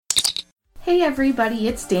Hey everybody,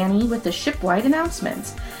 it's Danny with the Shipwide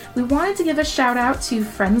announcement. We wanted to give a shout out to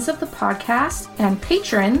friends of the podcast and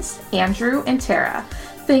patrons, Andrew and Tara.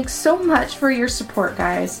 Thanks so much for your support,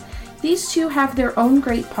 guys. These two have their own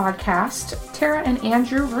great podcast, Tara and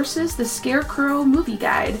Andrew versus the Scarecrow Movie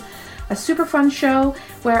Guide, a super fun show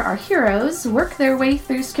where our heroes work their way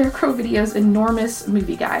through Scarecrow Video's enormous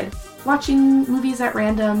movie guide, watching movies at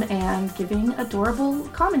random and giving adorable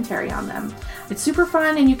commentary on them. It's super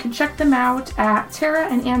fun, and you can check them out at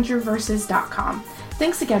taraandandrewversus.com.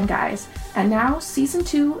 Thanks again, guys. And now, Season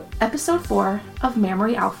 2, Episode 4 of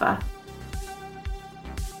Memory Alpha.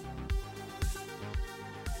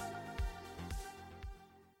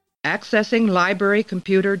 Accessing library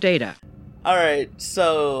computer data. Alright,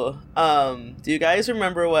 so, do you guys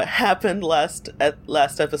remember what happened last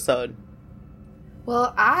episode?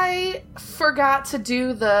 Well, I forgot to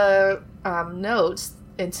do the notes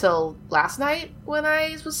until last night when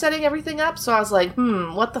I was setting everything up, so I was like,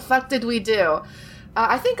 what the fuck did we do?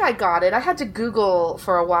 I think I got it. I had to Google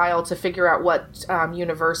for a while to figure out what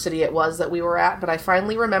university it was that we were at, but I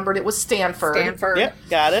finally remembered it was Stanford. Yep,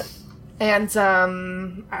 got it. And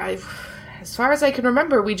as far as I can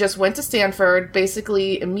remember, we just went to Stanford,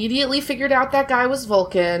 basically immediately figured out that guy was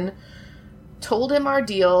Vulcan, told him our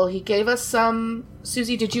deal. He gave us some...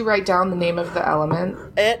 Susie, did you write down the name of the element?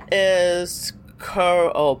 It is...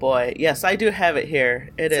 Oh boy. Yes, I do have it here.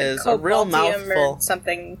 It's a real mouthful. Or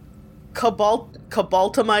something.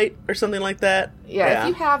 Cobaltomite or something like that. Yeah, if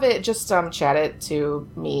you have it, just chat it to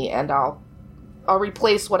me and I'll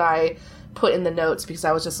replace what I put in the notes because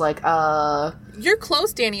I was just like, You're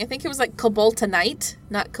close, Danny. I think it was like cobaltonite,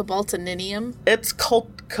 not cobaltoninium. It's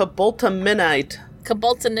cobaltominite.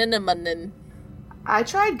 Cobaltoninimonin. I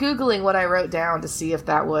tried Googling what I wrote down to see if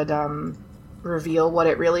that would reveal what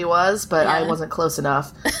it really was, but I wasn't close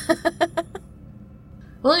enough.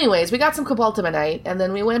 Well, anyways, we got some cobaltominite, and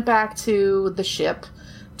then we went back to the ship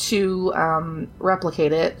to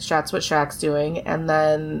replicate it. That's what Shaq's doing. And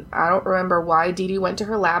then I don't remember why Dee Dee went to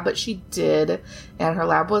her lab, but she did, and her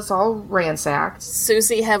lab was all ransacked.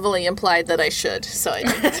 Susie heavily implied that I should, so I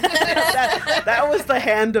did. that was the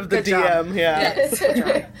hand of the Good DM, job. yeah. Yes.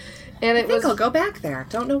 And I think I'll go back there.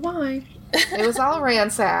 Don't know why. It was all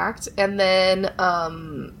ransacked, and then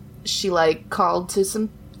she called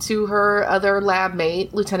to her other lab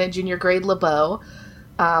mate, Lieutenant Junior Grade LeBeau,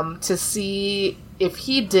 to see if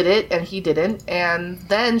he did it, and he didn't. And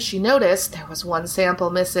then she noticed there was one sample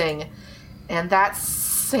missing, and that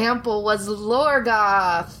sample was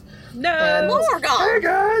Lorgoth. Lorgoth! Hey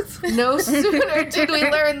guys! No sooner did we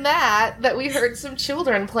learn that we heard some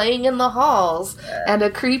children playing in the halls, and a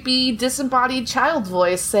creepy, disembodied child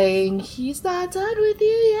voice saying, "He's not done with you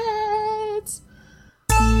yet."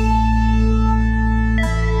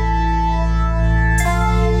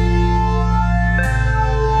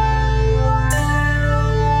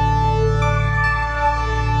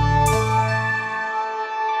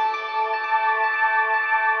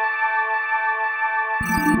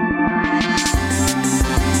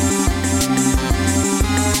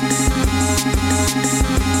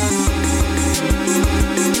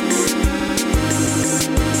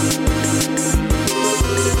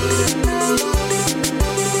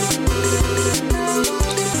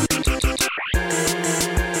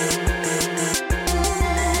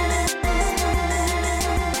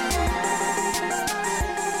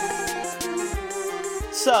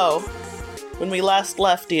 So, when we last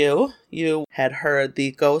left you had heard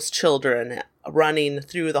the ghost children running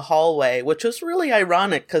through the hallway, which was really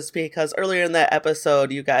ironic because earlier in that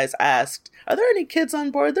episode you guys asked, are there any kids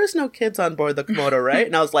on board? There's no kids on board the Komodo, right?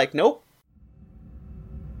 And I was like, nope.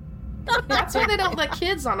 That's why they don't let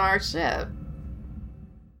kids on our ship.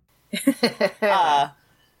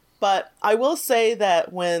 But I will say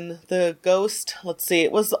that when the ghost,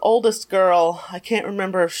 it was the oldest girl. I can't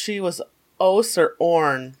remember if she was Os or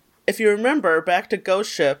Orn. If you remember, back to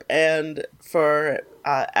Ghost Ship, and for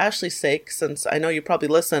Ashley's sake, since I know you probably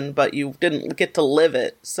listened, but you didn't get to live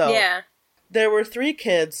it. So yeah. There were 3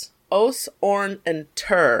 kids, Os, Orn, and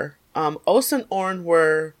Tur. Os and Orn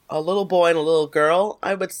were a little boy and a little girl.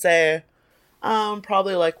 I would say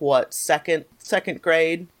probably second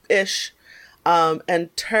grade-ish.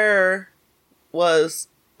 And Tur was,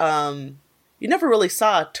 you never really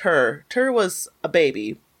saw Tur. Tur was a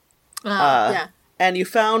baby. Yeah. And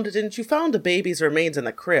didn't you found the baby's remains in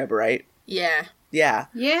the crib, right? Yeah. Yeah.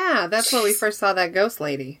 Yeah, that's where we first saw that ghost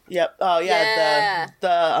lady. Yep. Oh, yeah. The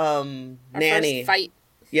Our nanny. first fight.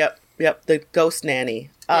 Yep. The ghost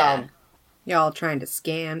nanny. Yeah. Y'all trying to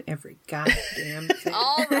scan every goddamn thing.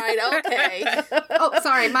 All right, okay. Oh,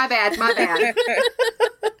 sorry, my bad.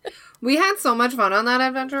 We had so much fun on that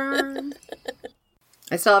adventure.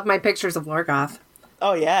 I still have my pictures of Lorgoth.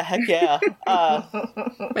 Oh, yeah, heck yeah.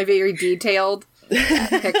 My very detailed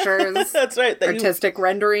pictures. That's right. That artistic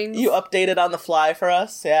renderings. You updated on the fly for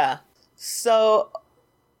us, yeah. So,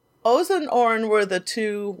 Oz and Orn were the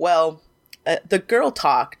two, well, the girl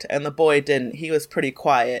talked and the boy didn't. He was pretty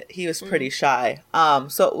quiet. He was pretty shy.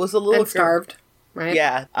 So it was a little... And starved, right?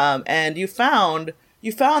 Yeah. And you found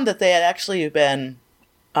that they had actually been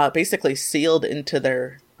basically sealed into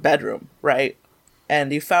their bedroom, right?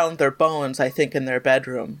 And you found their bones, I think, in their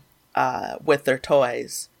bedroom with their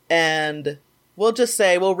toys. And we'll just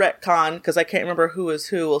say, we'll retcon, because I can't remember who is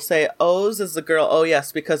who. We'll say Oz is the girl. Oh,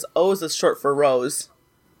 yes, because Oz is short for Rose,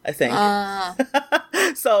 I think.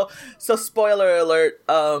 So spoiler alert,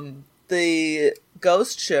 the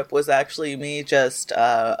ghost ship was actually me just...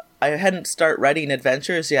 I hadn't started writing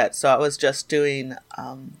adventures yet, so I was just doing...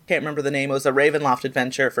 can't remember the name. It was a Ravenloft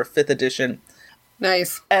adventure for 5th edition.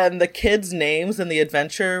 Nice. And the kids' names in the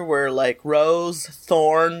adventure were like Rose,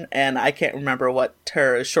 Thorn, and I can't remember what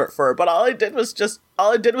Ter is short for. But all I did was just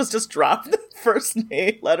drop the first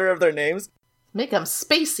letter of their names. Make them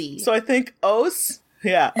spacey. So I think Oz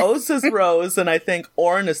is Rose, and I think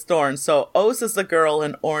Orn is Thorn. So Oz is the girl,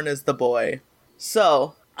 and Orn is the boy.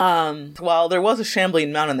 So, while there was a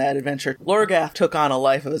shambling mound in that adventure, Lorgath took on a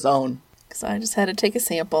life of his own. So I just had to take a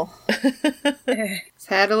sample.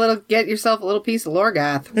 Get yourself a little piece of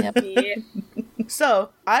Lorgath. Yep. Yeah.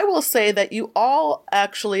 So, I will say that you all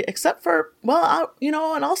actually, except for, well,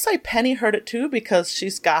 and I'll say Penny heard it too, because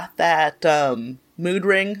she's got that mood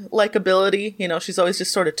ring-like ability. You know, she's always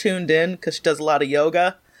just sort of tuned in, because she does a lot of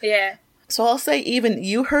yoga. Yeah. So I'll say even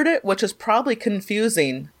you heard it, which is probably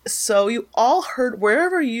confusing. So you all heard,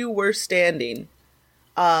 wherever you were standing,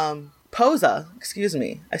 Posa, excuse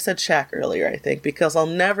me. I said Shaq earlier, I think, because I'll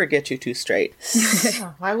never get you two straight.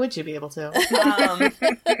 Why would you be able to?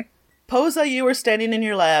 Posa, you were standing in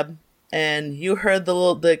your lab, and you heard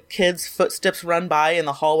the kids' footsteps run by in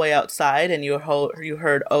the hallway outside, and you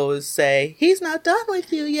heard Oz say, "He's not done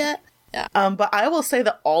with you yet." Yeah. But I will say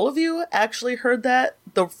that all of you actually heard that,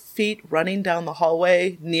 the feet running down the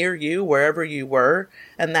hallway near you, wherever you were,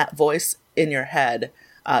 and that voice in your head,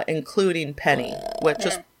 including Penny, which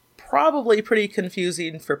is probably pretty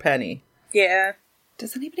confusing for Penny. Yeah.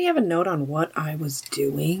 Does anybody have a note on what I was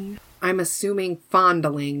doing? I'm assuming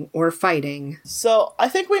fondling or fighting. So I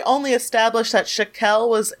think we only established that Shakel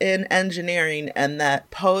was in engineering and that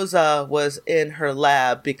Posa was in her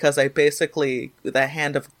lab, because I basically, the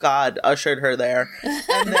hand of God, ushered her there.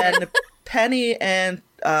 And then Penny and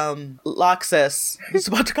Loxus, I was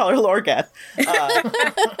about to call her Lorgath.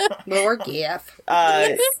 Lorgath.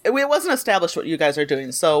 It wasn't established what you guys are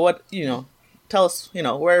doing. So what, tell us,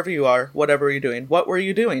 wherever you are, whatever you're doing. What were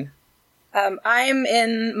you doing? I'm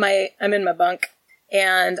in my bunk,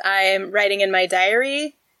 and I'm writing in my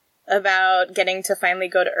diary about getting to finally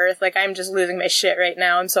go to Earth. Like, I'm just losing my shit right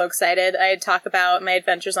now. I'm so excited. I talk about my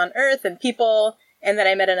adventures on Earth and people, and that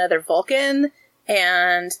I met another Vulcan,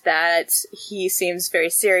 and that he seems very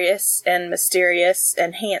serious and mysterious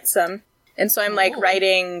and handsome. And so I'm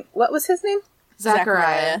writing, what was his name?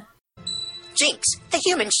 Zachariah. Jinx, the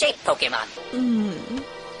human-shaped Pokemon.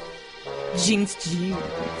 Jinx.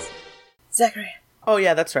 Zachariah. Oh,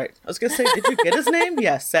 yeah, that's right. I was going to say, did you get his name?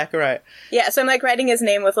 Yes, Zachariah. Yeah, so I'm writing his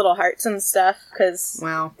name with little hearts and stuff, because...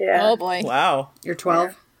 Wow. Yeah. Oh, boy. Wow. You're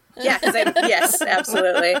 12? Yeah, because yes,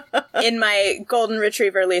 absolutely. In my Golden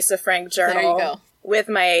Retriever Lisa Frank journal. There you go. With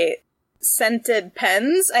my scented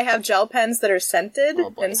pens. I have gel pens that are scented,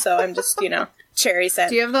 and so I'm just, cherry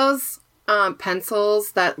scent. Do you have those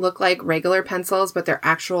pencils that look like regular pencils, but they're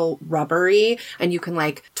actual rubbery, and you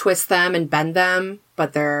can, twist them and bend them,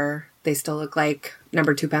 but they still look like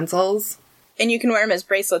number 2 pencils? And you can wear them as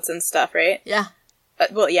bracelets and stuff, right? Yeah.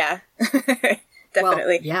 Well, yeah.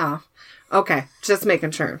 Definitely. Well, yeah. Okay, just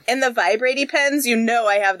making sure. And the vibraty pens,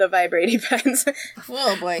 I have the vibraty pens.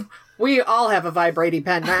 Oh, boy. We all have a vibrating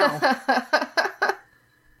pen now.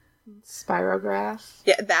 Spirograph.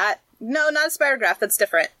 Yeah, that. No, not a spirograph. That's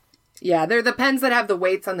different. Yeah, they're the pens that have the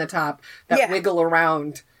weights on the top that wiggle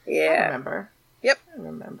around. I Yeah. remember. Yep. I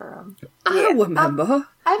remember them. I remember.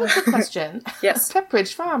 I have a quick question. Yes.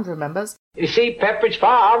 Pepperidge Farm remembers. You see, Pepperidge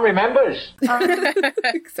Farm remembers.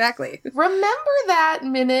 Exactly. Remember that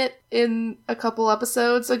minute in a couple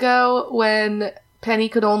episodes ago when Penny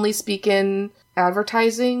could only speak in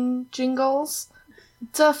advertising jingles?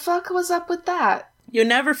 The fuck was up with that? You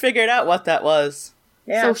never figured out what that was.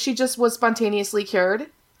 Yeah. So she just was spontaneously cured?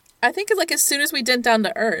 I think as soon as we did down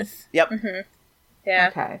to Earth. Yep. Mm-hmm. Yeah.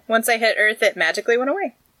 Okay. Once I hit Earth, it magically went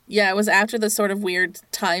away. Yeah, it was after the sort of weird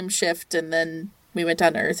time shift, and then We went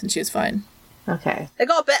down to Earth and she was fine. Okay. It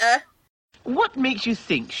got better. What makes you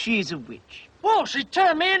think she's a witch? Well, she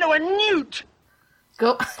turned me into a newt.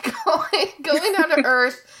 Going down to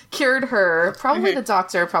Earth cured her. Probably the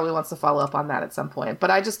doctor probably wants to follow up on that at some point, but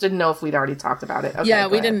I just didn't know if we'd already talked about it. Okay, Yeah,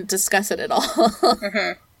 we go ahead. didn't discuss it at all.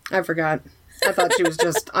 I forgot. I thought she was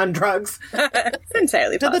just on drugs. It's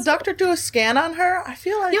entirely Did possible. the doctor do a scan on her? I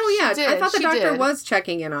feel like... Oh, yeah. did. I thought the She doctor did. was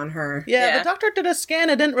checking in on her. Yeah, Yeah. the doctor did a scan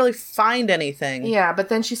and didn't really find anything. Yeah, but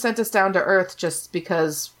then she sent us down to Earth just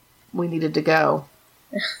because we needed to go.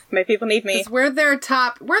 My people need me. 'Cause we're their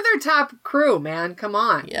top crew, man. Come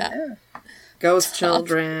on. Yeah. Ghost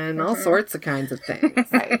children, all sorts of kinds of things.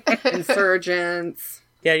 Right. Insurgents.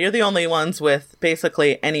 Yeah, you're the only ones with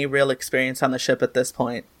basically any real experience on the ship at this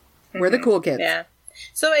point. We're the cool kids. Yeah.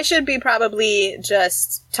 So I should be probably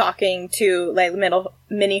just talking to like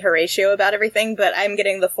mini Horatio about everything, but I'm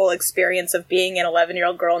getting the full experience of being an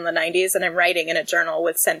 11-year-old girl in the 90s, and I'm writing in a journal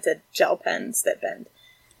with scented gel pens that bend.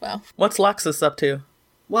 Wow. What's Luxus up to?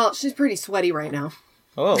 Well, she's pretty sweaty right now.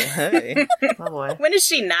 Oh, hey. Oh boy. When is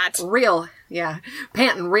she not? Real, yeah.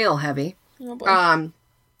 Panting real heavy. Oh boy.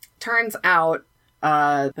 Turns out,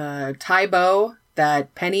 the Taibo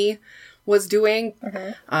that Penny was doing,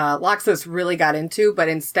 Loxus really got into, but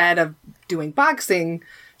instead of doing boxing,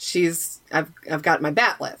 I've got my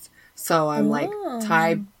batleth. So I'm like,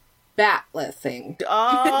 batlething.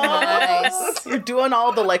 Oh, you're doing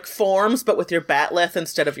all the, like, forms, but with your batleth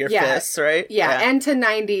instead of your Yeah. fists, right? Yeah, and to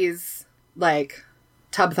 90s, like,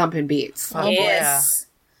 tub thumping beats. Oh, boy, Yes.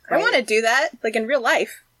 I want to do that, like in real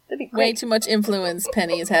life. That'd be Way great. too much influence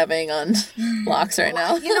Penny is having on Locks right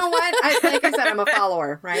now. You know what? Like I said, I'm a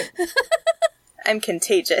follower, right? I'm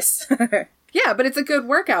contagious. Yeah, but it's a good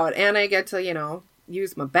workout, and I get to,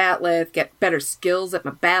 use my batleth, get better skills at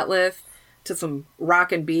my batleth, to some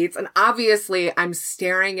rockin' beats, and obviously I'm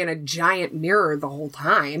staring in a giant mirror the whole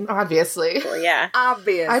time. Obviously. Well, yeah.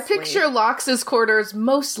 Obviously. I picture Lox's quarters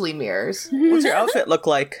mostly mirrors. What's your outfit look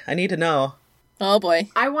like? I need to know. Oh boy.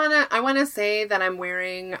 I wanna say that I'm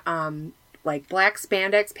wearing, like black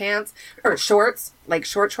spandex pants, or shorts, like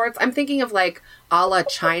short shorts. I'm thinking of like a la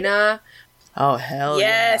China, Oh, hell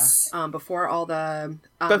Yes. before all the,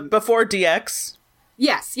 yeah. Before DX?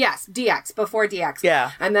 Yes, DX, before DX.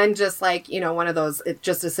 Yeah. And then just like, one of those, it's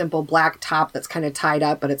just a simple black top that's kind of tied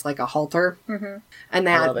up, but it's like a halter. Mm-hmm. And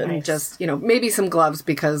that, Love it. and just, maybe some gloves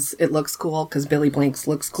because it looks cool, because Billy Blanks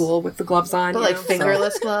looks cool with the gloves on. But like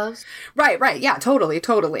fingerless gloves. Right, yeah, totally.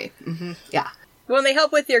 Mm-hmm. Yeah. Well, they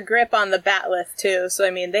help with your grip on the batleth, too. So, I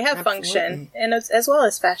mean, they have function, and as well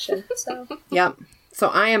as fashion. So, Yep. So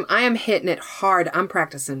I am hitting it hard. I'm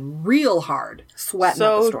practicing real hard, sweating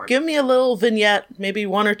up a So storm. give me a little vignette, maybe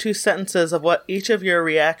one or two sentences of what each of your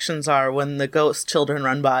reactions are when the ghost children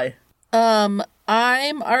run by. I'm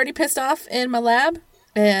already pissed off in my lab,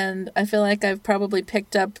 and I feel like I've probably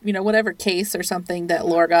picked up, whatever case or something that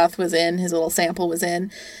Lorgoth was in, his little sample was in,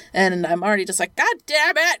 and I'm already just like, God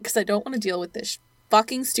damn it, because I don't want to deal with this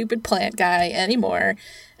fucking stupid plant guy anymore.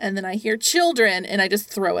 And then I hear children, and I just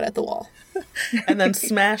throw it at the wall. And then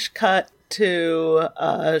smash cut to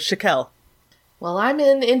Shakel. Well, I'm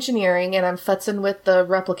in engineering and I'm futzing with the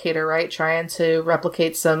replicator, right? Trying to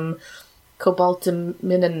replicate some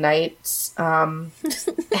cobaltminonites.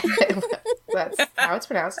 That's how it's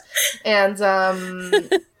pronounced. And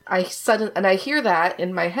I hear that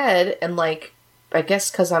in my head, and like, I guess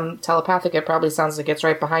because I'm telepathic, it probably sounds like it's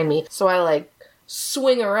right behind me. So I like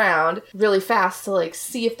swing around really fast to like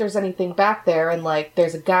see if there's anything back there, and like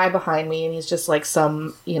there's a guy behind me and he's just like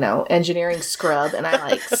some engineering scrub, and I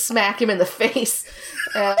like smack him in the face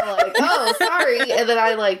and I'm like, oh sorry, and then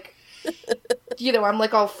I like I'm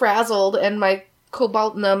like all frazzled and my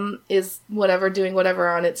cobaltinum is doing whatever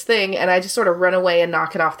on its thing, and I just sort of run away and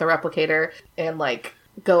knock it off the replicator and like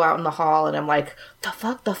go out in the hall, and I'm like, the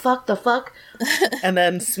fuck. And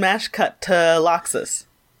then smash cut to Loxus.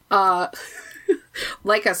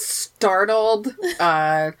 Like a startled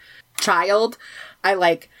child, I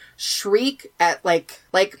like shriek at like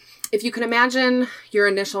if you can imagine your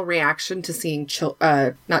initial reaction to seeing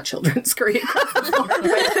not children scurry across the floor,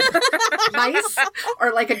 but mice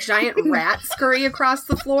or like a giant rat scurry across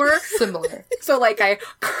the floor. Similar. So like I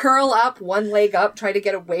curl up, one leg up, try to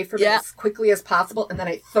get away from it as quickly as possible, and then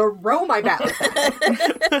I throw my bat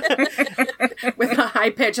with a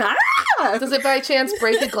high pitch. Ah! Does it by chance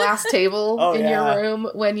break a glass table in your room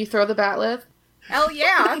when you throw the batleth? Hell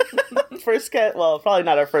yeah! Probably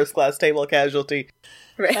not our first class table casualty.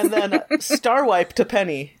 right. And then star wipe to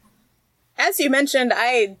Penny. as you mentioned,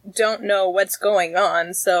 I don't know what's going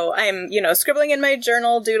on, so I'm, scribbling in my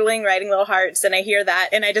journal, doodling, writing little hearts, and I hear that,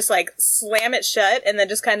 and I just, slam it shut, and then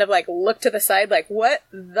just kind of, look to the side, what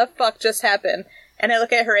the fuck just happened? And I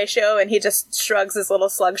look at Horatio, and he just shrugs his little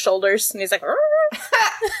slug shoulders, and he's like,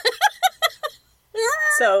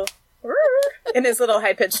 so, in his little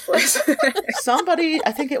high-pitched voice. Somebody,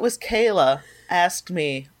 I think it was Kayla, asked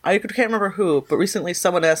me, I can't remember who, but recently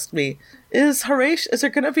someone asked me, is there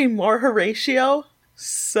going to be more Horatio?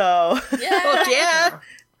 So... Yeah.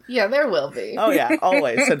 Yeah, there will be. Oh yeah,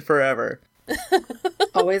 always and forever.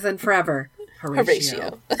 Always and forever.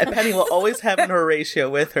 Horatio. And Penny will always have an Horatio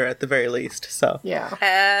with her at the very least, so... Yeah.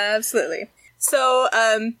 Absolutely. So,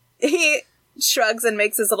 he shrugs and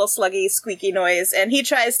makes his little sluggy, squeaky noise, and he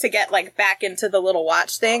tries to get, back into the little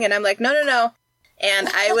watch thing, and I'm like, no. And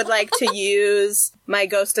I would like to use my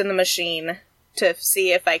ghost in the machine to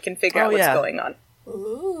see if I can figure out what's going on.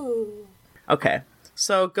 Ooh. Okay.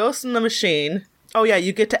 So, Ghost in the Machine. Oh yeah,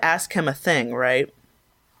 you get to ask him a thing, right?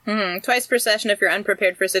 Twice per session if you're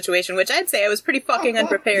unprepared for a situation, which I'd say I was pretty fucking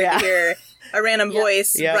unprepared to hear a random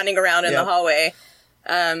voice running around in the hallway.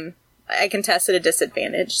 I can test at a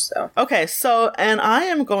disadvantage, so. Okay, so, and I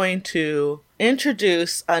am going to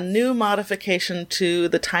introduce a new modification to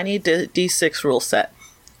the Tiny D6 rule set.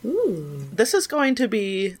 Ooh. This is going to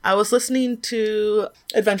be, I was listening to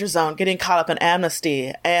Adventure Zone, getting caught up in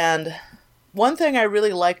Amnesty, and one thing I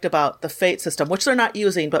really liked about the Fate system, which they're not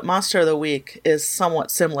using, but Monster of the Week is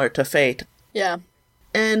somewhat similar to Fate. Yeah.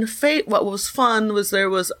 In Fate, what was fun was there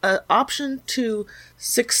was an option to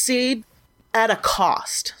succeed at a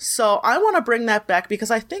cost. So I want to bring that back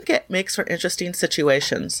because I think it makes for interesting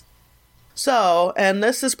situations. So, and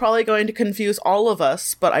this is probably going to confuse all of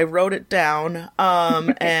us, but I wrote it down,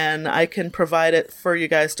 and I can provide it for you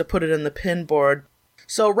guys to put it in the pin board.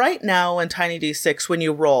 So right now in Tiny D6, when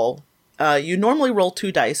you roll, you normally roll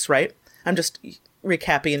 2 dice, right? I'm just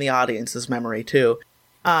recapping the audience's memory too.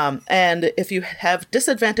 And if you have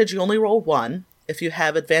disadvantage, you only roll 1. If you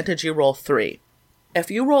have advantage, you roll 3. If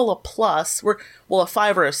you roll a plus, a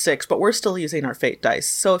 5 or a 6, but we're still using our Fate dice.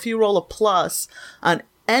 So if you roll a plus on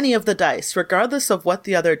any of the dice, regardless of what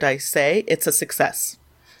the other dice say, it's a success.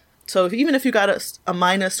 So even if you got a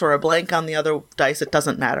minus or a blank on the other dice, it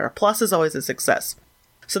doesn't matter. A plus is always a success.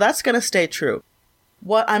 So that's going to stay true.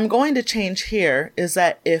 What I'm going to change here is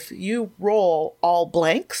that if you roll all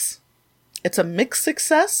blanks, it's a mixed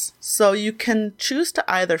success, so you can choose to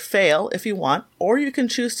either fail if you want, or you can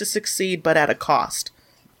choose to succeed but at a cost.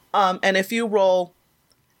 And if you roll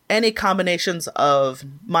any combinations of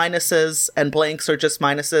minuses and blanks or just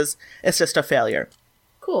minuses, it's just a failure.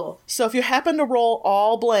 Cool. So if you happen to roll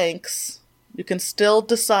all blanks, you can still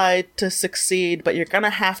decide to succeed, but you're going to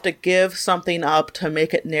have to give something up to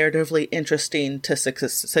make it narratively interesting to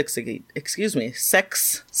succeed.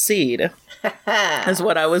 Succeed. Is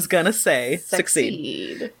what I was going to say.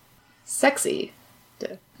 Succeed. Sexy.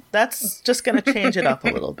 That's just going to change it up a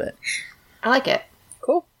little bit. I like it.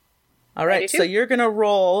 Cool. All right, so you're going to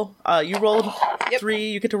roll, you rolled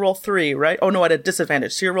 3, you get to roll 3, right? Oh no, at a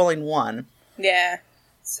disadvantage, so you're rolling 1. Yeah,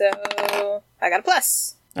 so I got a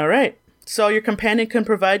plus. All right, so your companion can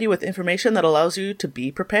provide you with information that allows you to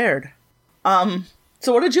be prepared.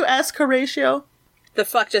 So what did you ask Horatio? The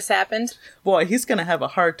fuck just happened? Boy, he's going to have a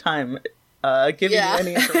hard time giving you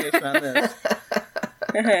any information on this.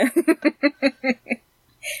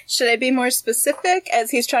 Should I be more specific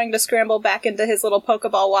as he's trying to scramble back into his little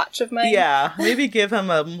Pokeball watch of mine? Yeah, maybe give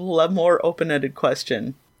him a more open-ended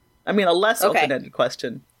question. I mean, a less open-ended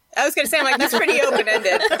question. I was going to say, I'm like, that's pretty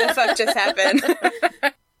open-ended. What the fuck just happened?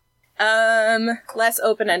 Less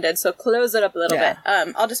open-ended, so close it up a little bit.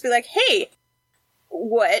 I'll just be like, hey,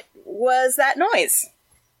 what was that noise?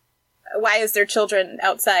 Why is there children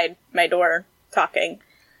outside my door talking?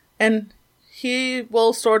 And he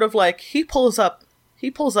will sort of like, he pulls up, he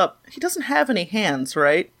doesn't have any hands,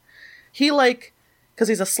 right? He because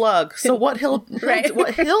he's a slug. So what he'll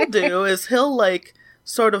do is he'll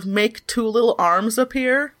sort of make 2 little arms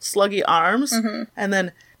appear, sluggy arms, and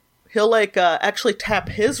then he'll actually tap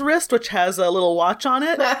his wrist, which has a little watch on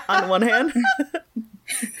it, on one hand.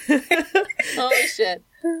 Holy shit.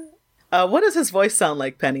 What does his voice sound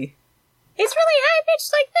like, Penny? It's really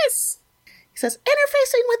high-pitched like this. He says,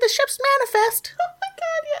 interfacing with the ship's manifest. Oh my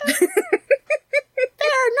god, yes.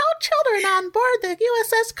 There are no children on board the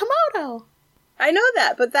USS Komodo. I know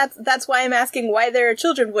that, but that's why I'm asking why there are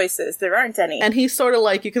children voices. There aren't any. And he's sort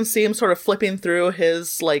of you can see him sort of flipping through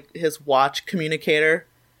his watch communicator.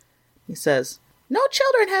 He says, no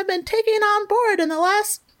children have been taken on board in the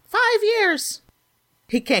last 5 years.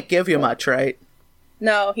 He can't give you much, right?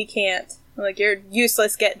 No, he can't. Like, you're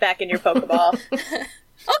useless, get back in your Pokeball.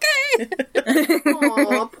 Okay!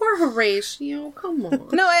 Aw, poor Horatio, come on.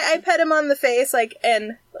 No, I pet him on the face,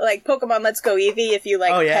 and Pokemon Let's Go Eevee, if you,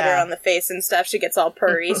 pet her on the face and stuff, she gets all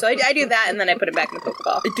purry. So I do that, and then I put him back in the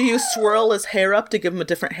Pokeball. Do you swirl his hair up to give him a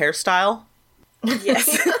different hairstyle? Yes.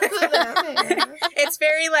 It's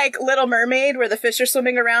very like Little Mermaid, where the fish are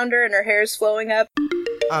swimming around her and her hair's flowing up.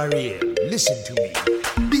 Ariel, listen to me.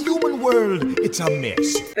 The human world, it's a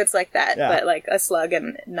mess. It's like that, but like a slug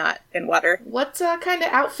and not in water. What kind of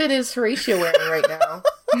outfit is Horatio wearing right now?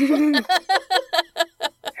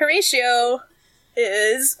 Horatio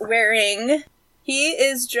is wearing... He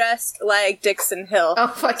is dressed like Dixon Hill. Oh,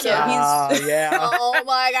 fuck yeah. Oh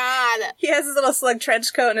my god. He has his little slug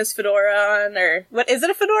trench coat and his fedora on, or... What, is it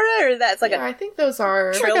a fedora, or that's like I think those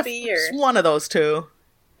are... trilby, or... One of those two.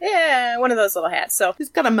 Yeah, one of those little hats, so... He's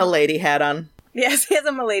got a milady hat on. Yes, he has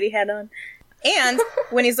a milady hat on. And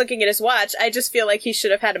when he's looking at his watch, I just feel like he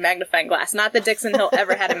should have had a magnifying glass. Not that Dixon Hill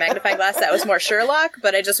ever had a magnifying glass. That was more Sherlock,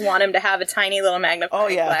 but I just want him to have a tiny little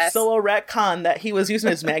magnifying glass. Solo retcon that he was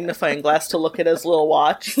using his magnifying glass to look at his little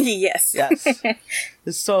watch. Yes. Yes.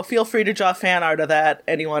 So feel free to draw fan art of that,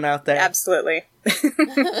 anyone out there. Absolutely.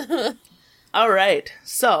 All right.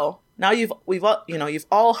 So now you've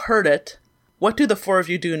all heard it. What do the four of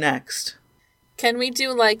you do next? Can we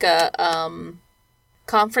do like a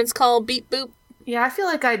conference call beep boop? Yeah, I feel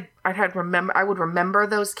like I would remember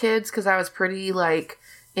those kids because I was pretty like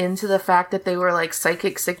into the fact that they were like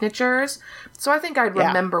psychic signatures. So I think I'd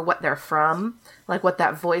remember what they're from, like what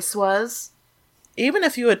that voice was. Even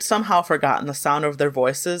if you had somehow forgotten the sound of their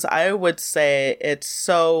voices, I would say it's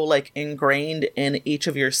so like ingrained in each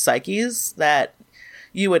of your psyches that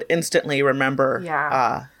you would instantly remember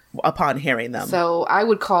upon hearing them. So I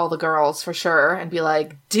would call the girls for sure and be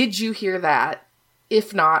like, "Did you hear that?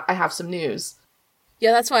 If not, I have some news."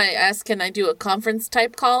 Yeah, that's why I asked, can I do a conference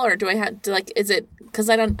type call, or do I have to, like, is it, because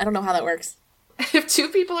I don't know how that works. If two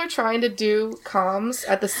people are trying to do comms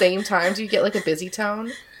at the same time, do you get like a busy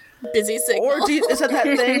tone? Busy signal. Or is it that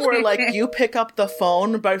thing where like you pick up the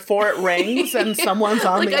phone before it rings and someone's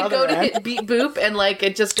on the other end? Like I go to hit beep boop and like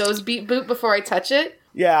it just goes beep boop before I touch it?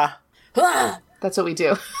 Yeah. That's what we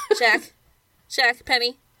do. Shaq,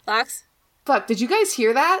 Penny, Lox. Fuck, did you guys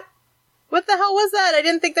hear that? What the hell was that? I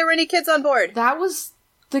didn't think there were any kids on board. That was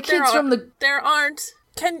the kids from the... There aren't.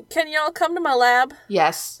 Can y'all come to my lab?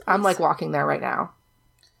 Yes, I'm like walking there right now.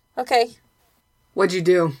 Okay. What'd you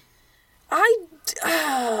do? I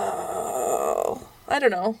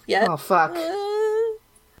don't know yet. Oh, fuck.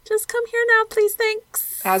 Just come here now, please,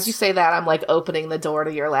 thanks. As you say that, I'm like opening the door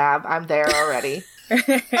to your lab. I'm there already.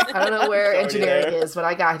 I don't know where engineering is, but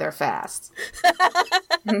I got there fast.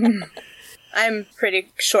 I'm pretty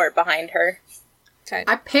short behind her. Okay.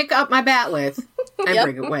 I pick up my batleth and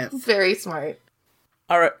bring it with. Very smart.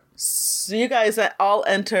 All right. So you guys all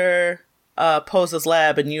enter Pose's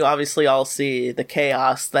lab, and you obviously all see the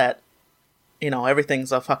chaos that,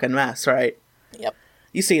 everything's a fucking mess, right? Yep.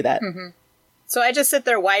 You see that. Mm-hmm. So I just sit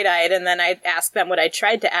there wide-eyed, and then I ask them what I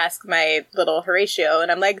tried to ask my little Horatio,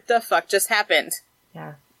 and I'm like, the fuck just happened?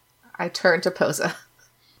 Yeah. I turn to Posa.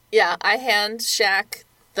 Yeah, I hand Shaq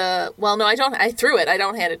I don't. I threw it. I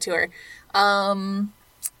don't hand it to her.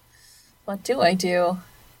 What do? I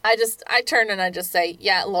turn and I just say,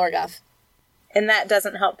 yeah, Lorgoth. And that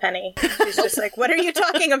doesn't help Penny. She's just like, what are you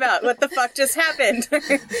talking about? What the fuck just happened?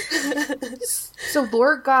 So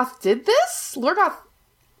Lorgoth did this? Lorgoth,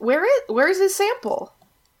 where's his sample?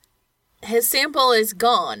 His sample is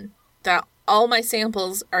gone. All my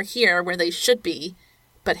samples are here where they should be,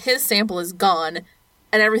 but his sample is gone,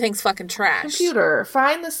 and everything's fucking trash. Computer,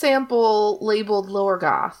 find the sample labeled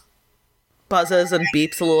Lorgoth. Buzzes and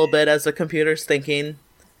beeps a little bit as the computer's thinking,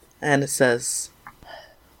 and it says,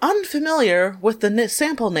 "Unfamiliar with the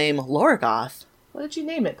sample name Lorgoth." What did you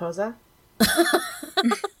name it, Posa?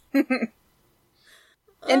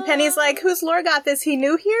 And Penny's like, who's Lorgoth? Is he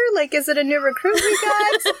new here? Like, is it a new recruit we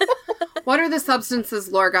got? What are the substances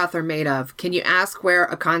Lorgoth are made of? Can you ask where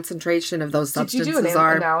a concentration of those substances Did you do an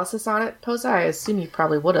are? analysis on it, Posa? I assume you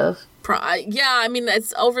probably would have. Yeah, I mean,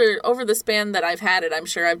 it's over the span that I've had it. I'm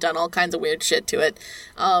sure I've done all kinds of weird shit to it.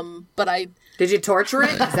 But I... Did you torture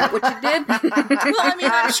it? Is that what you did? Well, I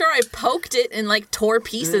mean, I'm sure I poked it and, like, tore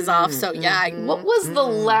pieces off, so yeah. What was the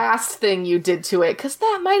last thing you did to it? Because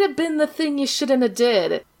that might have been the thing you shouldn't have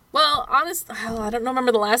did. Well, I don't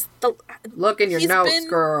remember the last... Look in your notes,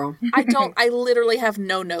 girl. I literally have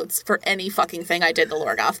no notes for any fucking thing I did to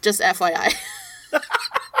Lorgoth, just FYI.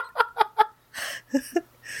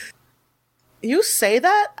 You say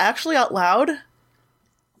that actually out loud,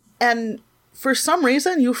 and for some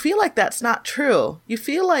reason you feel like that's not true. You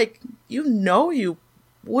feel like you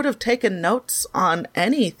would have taken notes on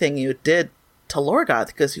anything you did to Lorgoth,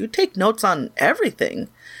 because you take notes on everything.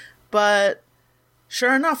 But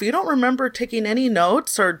sure enough, you don't remember taking any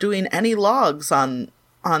notes or doing any logs on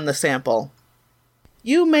the sample.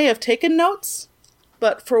 You may have taken notes,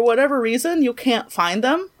 but for whatever reason, you can't find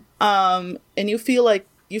them. And you feel like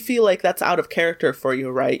that's out of character for you,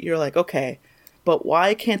 right? You're like, okay, but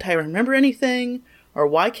why can't I remember anything? Or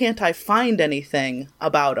why can't I find anything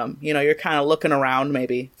about them? You know, you're kind of looking around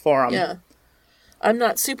maybe for them. Yeah. I'm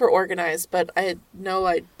not super organized, but I know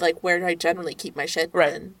where I generally keep my shit.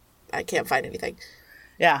 Right. And I can't find anything.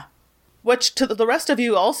 Yeah. Which to the rest of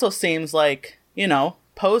you also seems like, you know,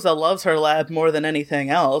 Posa loves her lab more than anything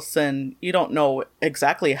else, and you don't know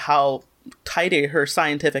exactly how tidy her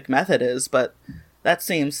scientific method is, but that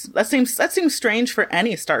seems strange for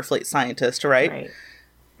any Starfleet scientist, right? Right.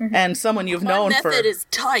 And someone you've known for... My method is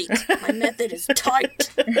tight. My method is tight.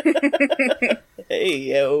 Hey,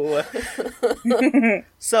 yo.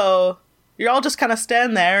 So, you're all just kind of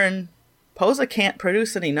standing there, and Posa can't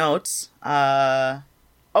produce any notes. I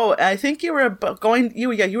think you were you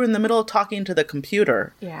were in the middle of talking to the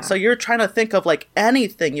computer. Yeah. So you're trying to think of, like,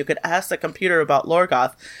 anything you could ask the computer about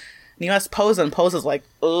Lorgoth. And you ask Posa, and Posa's like,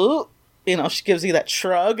 oh, you know, she gives you that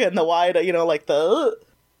shrug and the wide, you know, like the...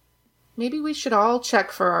 Maybe we should all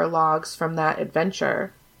check for our logs from that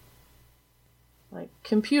adventure. Like,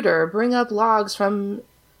 computer, bring up logs from,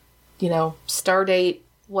 you know, stardate,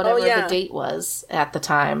 whatever the date was at the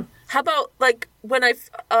time. How about, like, when I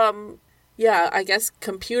guess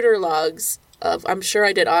computer logs of, I'm sure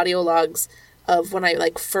I did audio logs of when I,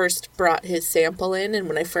 like, first brought his sample in and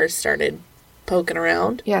when I first started poking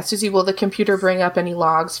around. Yeah, Susie, will the computer bring up any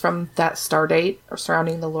logs from that stardate or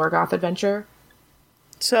surrounding the Lorgoth adventure?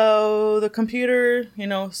 So the computer, you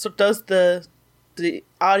know, does the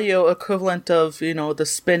audio equivalent of, you know, the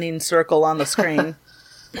spinning circle on the screen.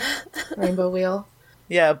 Rainbow wheel.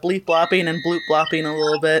 Yeah, bleep blopping and bloop blopping a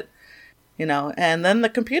little bit, you know. And then the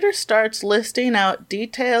computer starts listing out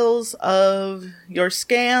details of your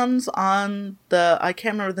scans on I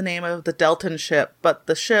can't remember the name of the Deltan ship, but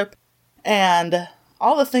the ship, and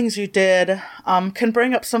all the things you did. Can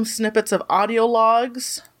bring up some snippets of audio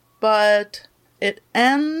logs, but... It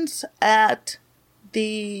ends at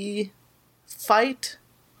the fight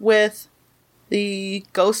with the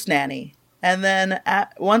ghost nanny. And then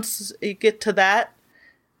once you get to that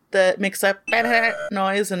makes that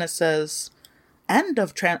noise and it says, end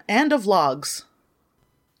of logs.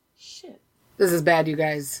 Shit. This is bad, you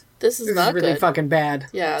guys. This is not really good. fucking bad.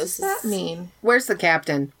 Yeah, What does that mean? Where's the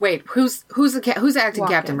captain? Wait, who's acting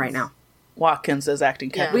captain right now? Watkins is acting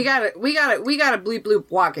captain. We got a bleep bloop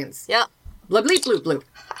Watkins. Yeah. Bleep bleep bloop bloop.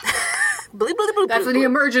 Bleep, bleep, bleep, That's bleep, an bleep.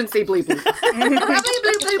 emergency bleep bleep. bleep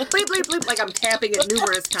bleep bleep bleep bleep bleep. Like I'm tapping it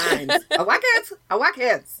numerous times. A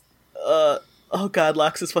Watkins. Oh God,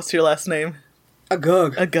 Loxus, what's your last name?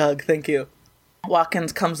 Agug. Agug, thank you.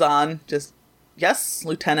 Watkins comes on, just, yes,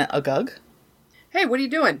 Lieutenant Agug. Hey, what are you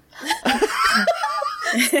doing?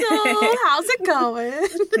 So, how's it going?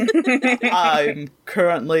 I'm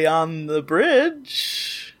currently on the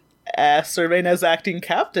bridge, serving as acting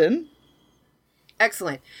captain.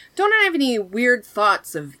 Excellent. Don't have any weird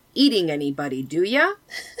thoughts of eating anybody, do ya?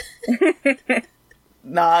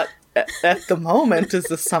 Not at the moment. Is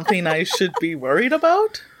this something I should be worried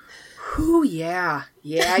about? Ooh, yeah.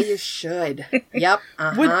 Yeah, you should. Yep,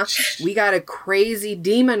 We got a crazy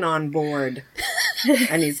demon on board.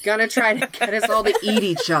 And he's gonna try to get us all to eat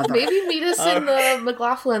each other. Maybe meet us in the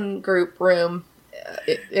McLaughlin group room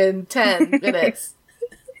in 10 minutes.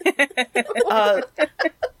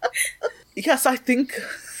 Yes, I think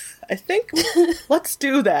let's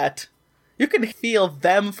do that. You can feel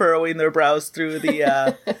them furrowing their brows through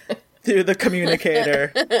the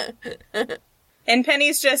communicator. And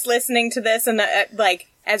Penny's just listening to this, and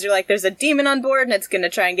as you're like, there's a demon on board, and it's gonna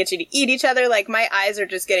try and get you to eat each other. Like, my eyes are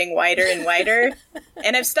just getting wider and wider,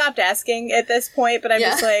 and I've stopped asking at this point. But I'm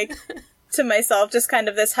just like, to myself, just kind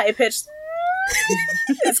of this high pitched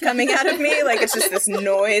is coming out of me, like it's just this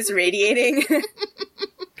noise radiating.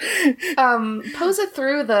 Posa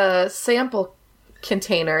through the sample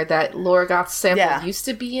container that Lorgoth's sample used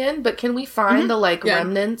to be in, but can we find the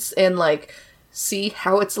remnants and see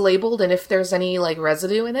how it's labeled and if there's any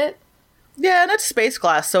residue in it? Yeah, and it's space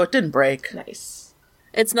glass, so it didn't break. Nice.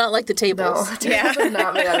 It's not like the tables. No, tables are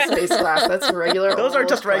not made out of space glass. That's regular. Those are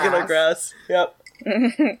just regular glass. Yep.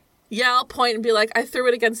 Yeah, I'll point and be like, I threw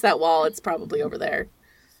it against that wall. It's probably over there.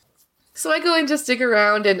 So I go and just dig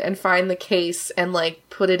around and find the case and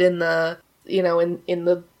put it in the in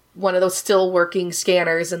the one of those still working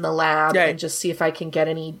scanners in the lab and just see if I can get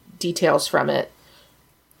any details from it.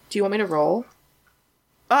 Do you want me to roll?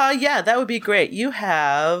 Yeah, that would be great. You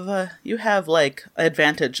have like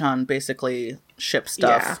advantage on basically ship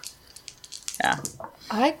stuff. Yeah.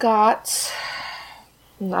 I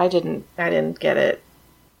didn't get it.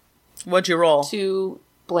 What'd you roll? 2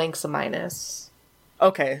 blanks, a minus.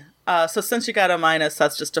 Okay. So since you got a minus,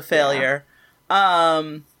 that's just a failure.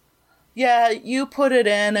 Yeah, you put it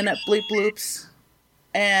in and it bleep bloops.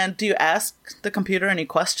 And do you ask the computer any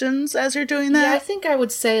questions as you're doing that? Yeah, I think I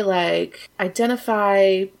would say, like,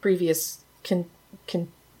 identify previous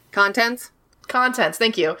Contents? Contents,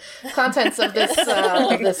 thank you. Contents of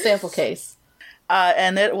this sample case.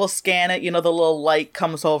 And it will scan it. You know, the little light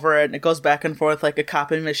comes over it and it goes back and forth like a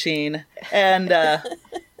copy machine. And,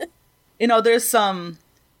 you know, there's some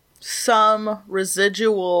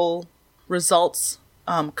residual results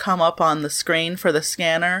come up on the screen for the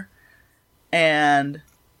scanner. And,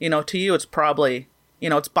 you know, to you, it's probably, you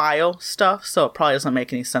know, it's bio stuff, so it probably doesn't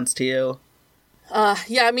make any sense to you.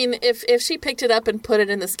 Yeah, I mean, if she picked it up and put it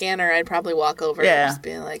in the scanner, I'd probably walk over and just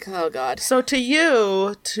being like, oh, God. So to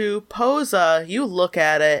you, to Posa, you look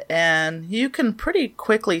at it, and you can pretty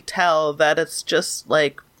quickly tell that it's just,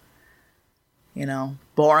 like, you know,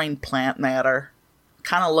 boring plant matter.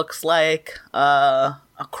 Kind of looks like a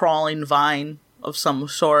crawling vine of some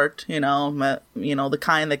sort, you know, the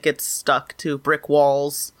kind that gets stuck to brick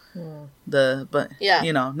walls. You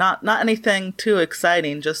know, not anything too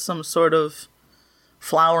exciting, just some sort of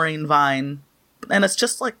flowering vine, and it's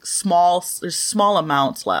just like there's small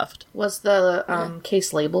amounts left. Was the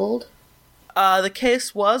case labeled? The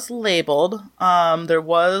case was labeled.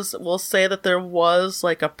 We'll say that there was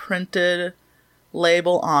like a printed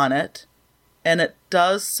label on it. And it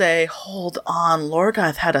does say, hold on,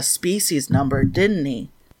 Lorgoth had a species number, didn't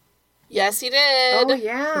he? Yes, he did. Oh,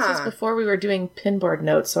 yeah. This is before we were doing pinboard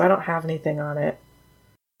notes, so I don't have anything on it.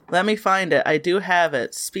 Let me find it. I do have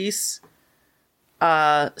it. Species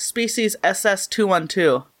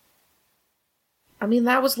SS212. I mean,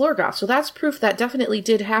 that was Lorgoth, so that's proof that definitely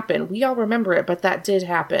did happen. We all remember it, but that did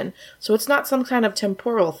happen. So it's not some kind of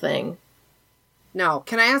temporal thing. No.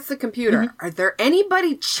 Can I ask the computer, are there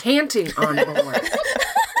anybody chanting on board?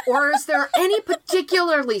 Or is there any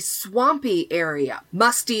particularly swampy area?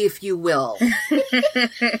 Musty, if you will.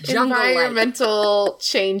 Environmental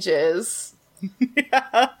changes.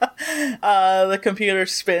 The computer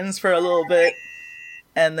spins for a little bit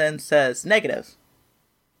and then says negative.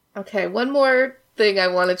 Okay, one more thing I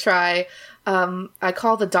want to try. I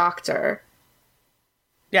call the doctor.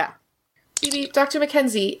 Yeah. Phoebe, Dr.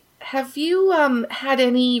 Mackenzie, have you had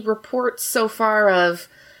any reports so far of,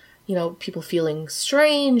 you know, people feeling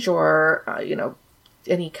strange or, you know,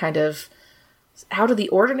 any kind of out of the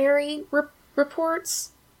ordinary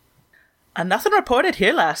reports? Nothing reported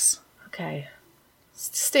here, lass. Okay.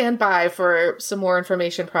 Stand by for some more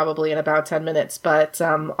information probably in about 10 minutes, but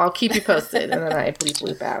I'll keep you posted, and then I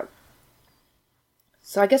bleep out.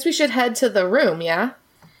 So I guess we should head to the room, yeah?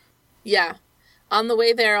 Yeah. On the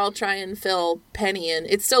way there, I'll try and fill Penny in.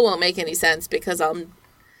 It still won't make any sense because I'm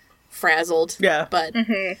frazzled. Yeah. But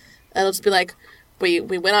it'll just be like, we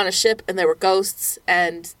went on a ship and there were ghosts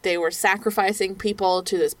and they were sacrificing people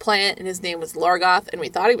to this plant and his name was Lorgoth and we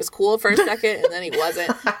thought he was cool for a second and then he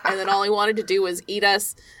wasn't. And then all he wanted to do was eat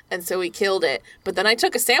us and so we killed it. But then I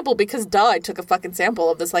took a sample because I took a fucking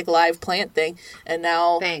sample of this like live plant thing and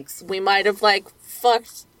now we might have like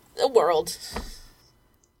fucked the world.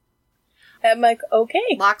 I'm like,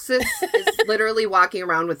 okay. Loxus is literally walking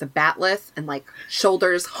around with a batleth and, like,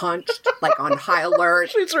 shoulders hunched, like, on high alert.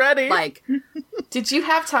 She's ready. Like, did you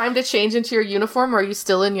have time to change into your uniform, or are you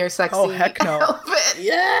still in your sexy outfit?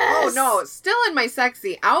 Yes! Oh, no, still in my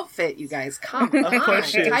sexy outfit, you guys. Come on. Of course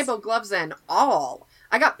she is. Kaibo gloves and all.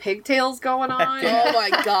 I got pigtails going on. Oh, my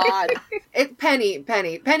God. Penny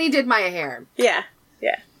did my hair. Yeah.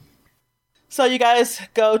 So you guys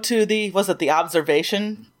go to the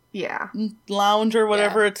observation lounge or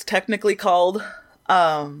whatever it's technically called.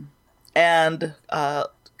 And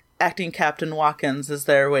acting Captain Watkins is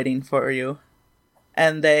there waiting for you.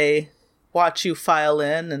 And they watch you file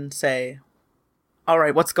in and say, all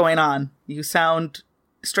right, what's going on? You sound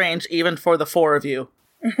strange even for the four of you.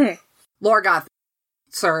 Lorgoth,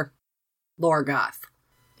 sir. Lorgoth.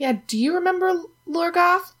 Yeah, do you remember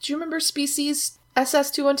Lorgoth? Do you remember species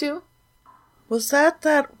SS212? Was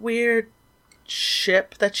that weird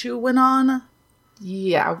ship that you went on?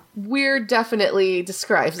 Yeah, weird definitely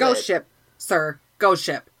describes Ghost ship, sir. Ghost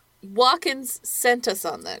ship. Watkins sent us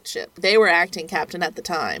on that ship. They were acting captain at the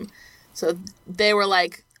time. So they were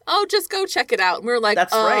like, oh, just go check it out. And we were like,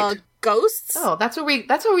 that's right. Ghosts? Oh, that's where we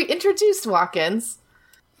introduced Watkins.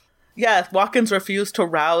 Yeah, Watkins refused to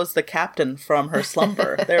rouse the captain from her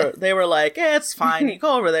slumber. They were like, it's fine. You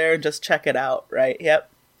go over there and just check it out, right? Yep.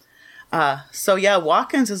 So yeah,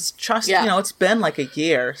 Watkins is it's been like a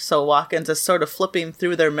year. So Watkins is sort of flipping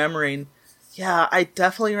through their memory. And, yeah, I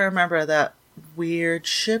definitely remember that weird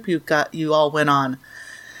ship you all went on.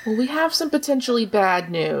 Well, we have some potentially bad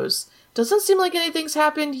news. Doesn't seem like anything's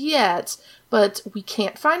happened yet, but we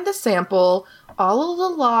can't find the sample. All of the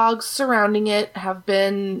logs surrounding it have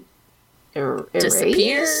been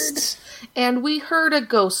disappeared. Erased, and we heard a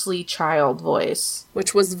ghostly child voice.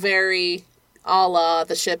 Which was very a la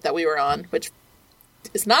the ship that we were on, which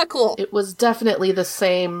is not cool. It was definitely the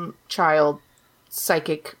same child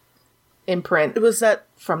psychic imprint. It was that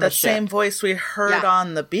from the same voice we heard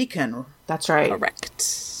on the beacon. That's right.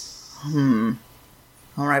 Correct.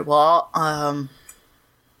 All right, well,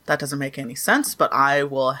 that doesn't make any sense, but I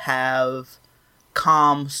will have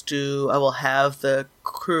I will have the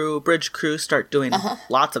bridge crew start doing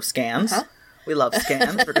lots of scans. We love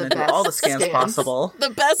scans. We're going to do all the scans possible. The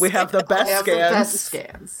best. We have the best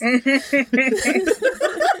scans.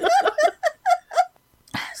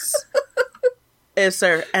 Is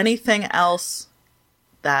there anything else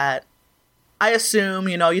that I assume,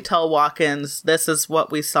 you tell Watkins, this is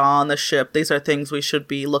what we saw on the ship. These are things we should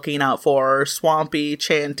be looking out for. Swampy,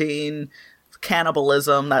 chanting,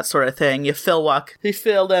 cannibalism, that sort of thing. You fill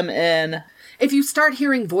them in. If you start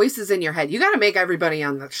hearing voices in your head, you gotta make everybody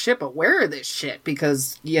on the ship aware of this shit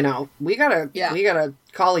because, we gotta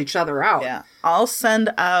call each other out. Yeah. I'll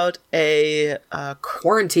send out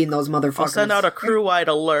quarantine those motherfuckers. I'll send out a crew-wide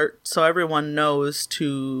alert so everyone knows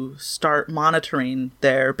to start monitoring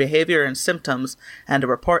their behavior and symptoms and to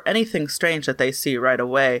report anything strange that they see right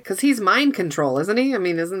away. Because he's mind control, isn't he? I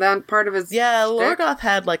mean, isn't that part of his Yeah, shtick? Lorgoth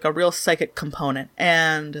had like a real psychic component,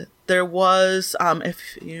 and there was,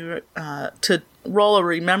 if you, to roll a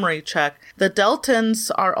rememory check, the Deltans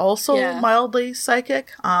are also mildly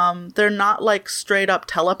psychic. They're not like straight up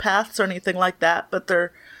telepaths or anything like that, but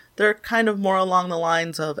they're kind of more along the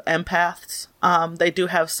lines of empaths. They do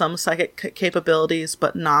have some psychic capabilities,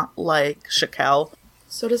 but not like Shakel.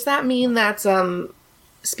 So does that mean that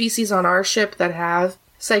species on our ship that have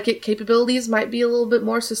psychic capabilities might be a little bit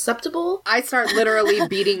more susceptible? I start literally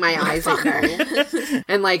beating my eyes at you.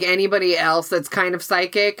 And like anybody else that's kind of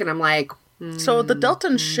psychic, and I'm like... So the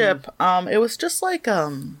Deltan ship, it was just like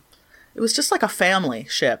a family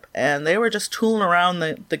ship, and they were just tooling around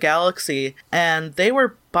the galaxy, and they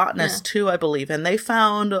were botanists too, I believe, and they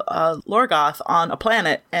found Lorgoth on a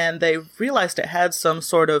planet, and they realized it had some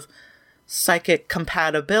sort of psychic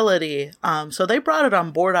compatibility, so they brought it on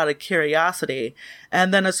board out of curiosity,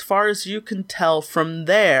 and then as far as you can tell from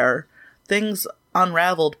there, things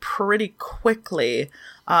unraveled pretty quickly.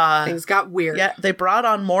 Things got weird. Yeah, they brought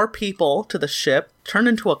on more people to the ship, turned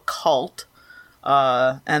into a cult,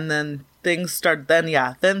 and then things started.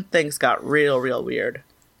 Then things got real weird.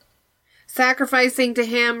 Sacrificing to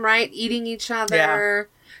him, right? Eating each other. Yeah.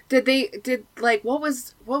 What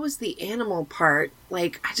was the animal part?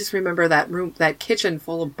 Like, I just remember that kitchen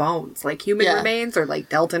full of bones, like human remains or like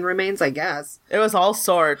Deltan remains, I guess. It was all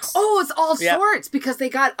sorts. Oh, it's all sorts because they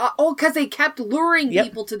got, because they kept luring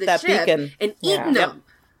people to the ship beacon. And eating them.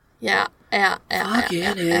 Yeah.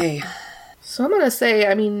 So I'm going to say,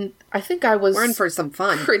 I think I was... We're in for some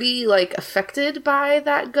fun. Pretty, affected by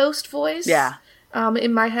that ghost voice. Yeah.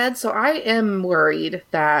 In my head. So I am worried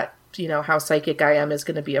that, how psychic I am is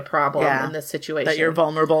going to be a problem in this situation. That you're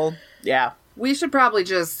vulnerable. Yeah. We should probably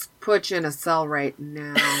just put you in a cell right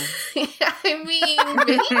now. Maybe.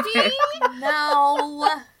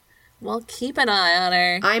 No. We'll keep an eye on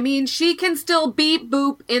her. I mean, she can still beep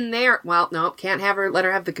boop in there. Well, no, can't let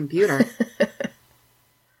her have the computer.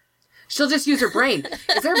 She'll just use her brain.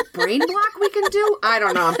 Is there a brain block we can do? I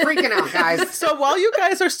don't know. I'm freaking out, guys. So while you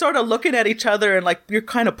guys are sort of looking at each other and you're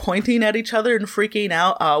kind of pointing at each other and freaking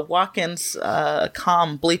out, Watkins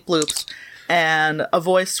calm bleep bloops and a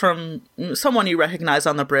voice from someone you recognize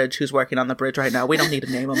on the bridge who's working on the bridge right now. We don't need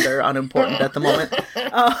to name them. They're unimportant at the moment.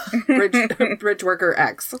 Bridge worker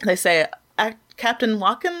X. They say, Captain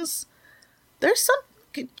Watkins, there's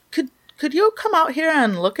some... Could you come out here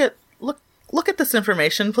and look at this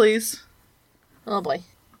information, please? Oh, boy.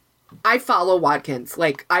 I follow Watkins.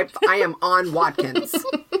 I am on Watkins.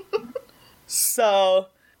 So,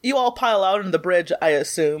 you all pile out on the bridge, I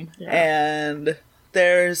assume. Yeah. And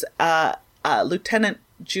there's Lieutenant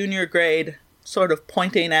Junior Grade sort of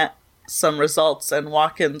pointing at some results, and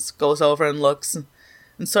Watkins goes over and looks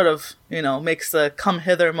and sort of, makes the come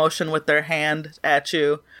hither motion with their hand at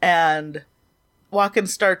you. And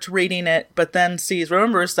Watkins starts reading it, but then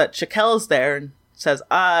remembers that Shakel's there and says,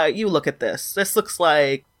 you look at this. This looks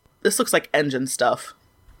like this looks like engine stuff.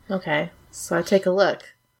 Okay, so I take a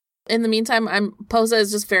look. In the meantime, Posa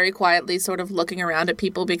is just very quietly sort of looking around at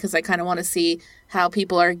people because I kind of want to see how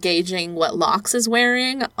people are gauging what Lox is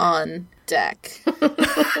wearing on deck.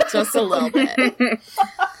 Just a little bit.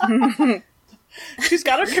 She's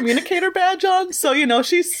got her communicator badge on, so,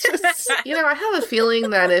 she's just... I have a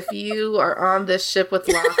feeling that if you are on this ship with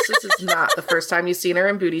Lox, this is not the first time you've seen her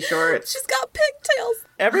in booty shorts. She's got pigtails.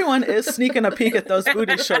 Everyone is sneaking a peek at those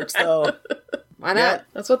booty shorts, though. Why not? Yeah,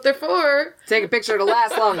 that's what they're for. Take a picture to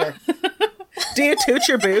last longer. Do you toot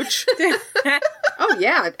your booch? Oh,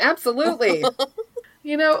 yeah, absolutely.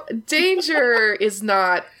 Danger is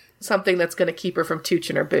not something that's going to keep her from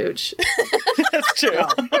tooching her booch. That's true.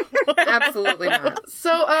 No, absolutely not.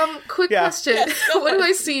 So, quick question. What do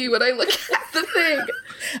I see when I look at the thing?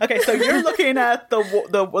 Okay, so you're looking at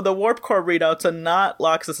the warp core readouts and not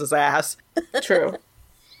Loxus's ass. True.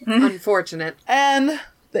 Unfortunate. And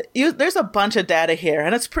there's a bunch of data here,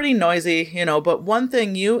 and it's pretty noisy, but one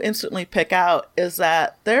thing you instantly pick out is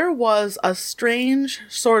that there was a strange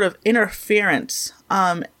sort of interference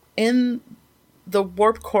in the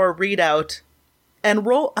warp core readout. And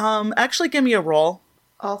roll, actually give me a roll.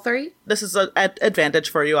 All three? This is an advantage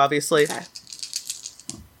for you, obviously. Okay.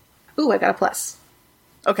 Ooh, I got a plus.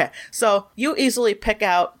 Okay, so you easily pick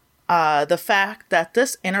out the fact that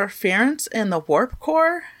this interference in the warp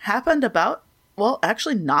core happened but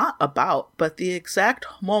the exact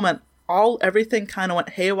moment everything kind of went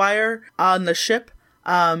haywire on the ship,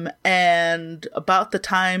 and about the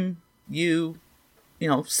time you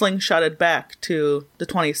slingshotted back to the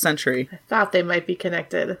 20th century. I thought they might be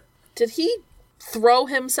connected. Did he throw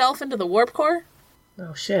himself into the warp core?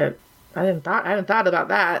 Oh shit! I hadn't thought about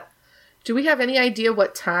that. Do we have any idea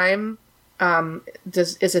what time?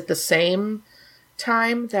 Is it the same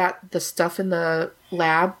time that the stuff in the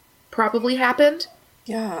lab probably happened?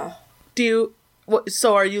 Yeah.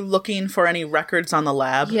 So are you looking for any records on the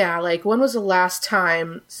lab? Yeah, like when was the last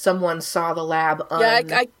time someone saw the lab?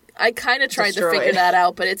 I kind of tried to figure that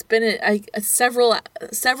out, but it's been several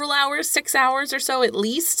hours, 6 hours or so at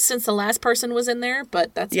least since the last person was in there,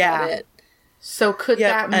 but that's about it. So could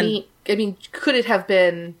that mean, could it have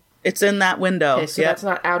been... It's in that window. Okay, so that's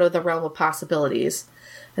not out of the realm of possibilities.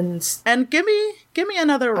 And give me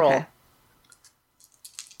another roll. Okay.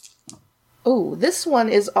 Oh, this one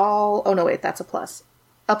is all... Oh, no, wait, that's a plus.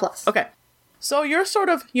 A plus. Okay. So you're sort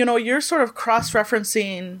of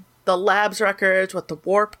cross-referencing the lab's records with the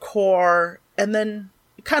warp core, and then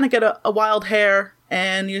you kind of get a wild hair,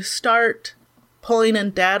 and you start pulling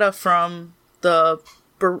in data from the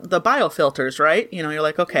biofilters, right? You're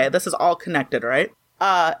like, okay, this is all connected, right?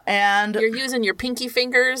 And you're using your pinky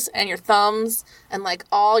fingers and your thumbs, and like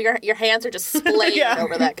all your hands are just splayed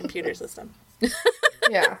over that computer system.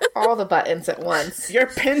 Yeah, all the buttons at once. You're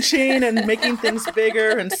pinching and making things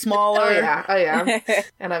bigger and smaller. Oh yeah.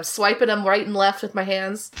 And I'm swiping them right and left with my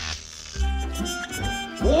hands.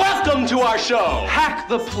 Welcome to our show, Hack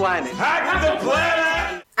the Planet. Hack the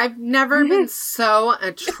Planet! I've never been so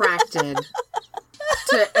attracted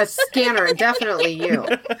to a scanner. Definitely you.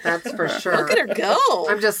 That's for sure. Look at her go.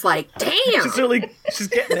 I'm just like, damn. She's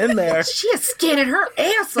getting in there. She is scanning her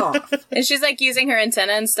ass off. And she's like using her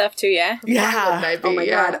antenna and stuff too, yeah? Yeah. Oh my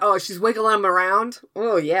god. Oh, she's wiggling them around.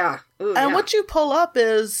 Oh yeah. Ooh, and what you pull up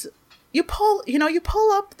is, you pull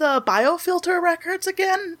up the biofilter records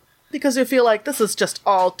again, because you feel like this is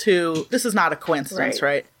not a coincidence,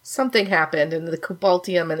 right? Something happened, and the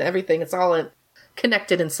cobaltium and everything, it's all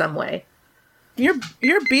connected in some way. You're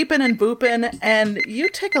beeping and booping, and you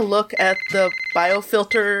take a look at the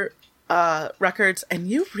biofilter records, and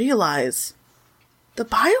you realize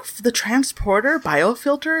the transporter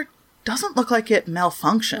biofilter doesn't look like it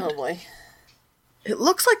malfunctioned. Oh boy. It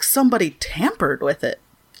looks like somebody tampered with it.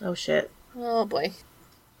 Oh shit. Oh boy.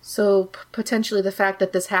 So potentially the fact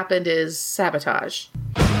that this happened is sabotage.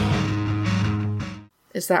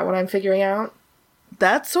 Is that what I'm figuring out?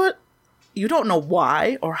 That's what... You don't know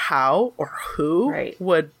why or how or who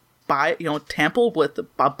would tamper with a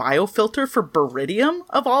biofilter for baridium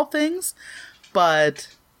of all things, but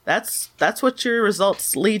that's what your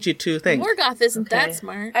results lead you to think. Morgoth isn't that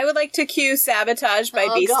smart. I would like to cue Sabotage by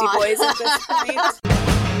Beastie Boys at this point.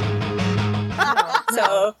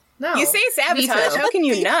 So you say Sabotage, Veto. how can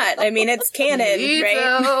you not? I mean, it's canon,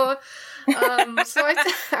 right? So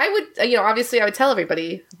I would, obviously I would tell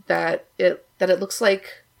everybody that it looks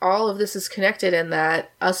like all of this is connected, and that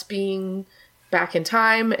us being back in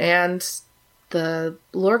time and the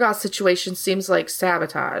Lorgoth situation seems like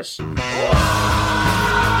sabotage.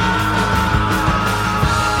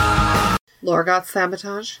 Lorgoth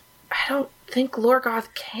sabotage? I don't think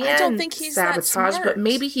Lorgoth can I don't think he's that sabotage, smart. but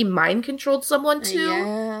maybe he mind-controlled someone too?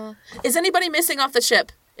 Yeah. Is anybody missing off the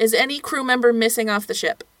ship? Is any crew member missing off the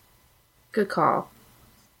ship? Good call.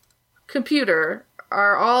 Computer,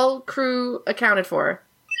 are all crew accounted for?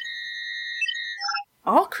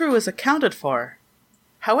 All crew is accounted for.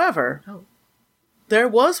 However, Oh. there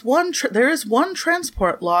is one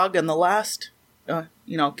transport log in the last,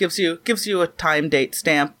 gives you a time date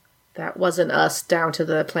stamp. That wasn't us down to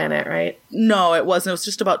the planet, right? No, it wasn't. It was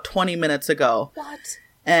just about 20 minutes ago. What?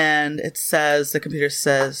 And the computer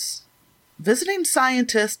says, visiting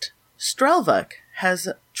scientist Strelvik has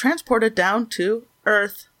transported down to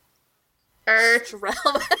Earth. Earth. Who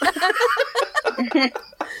the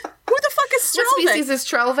fuck is What Strelvik? species is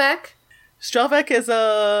Strelvik? Strelvik is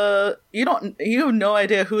you have no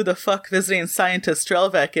idea who the fuck visiting scientist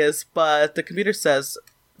Strelvik is, but the computer says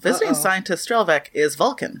visiting scientist Strelvik is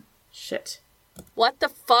Vulcan. Shit. What the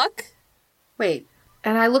fuck? Wait.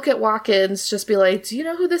 And I look at Watkins, just be like, do you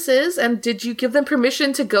know who this is? And did you give them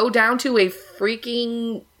permission to go down to a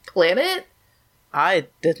freaking planet? I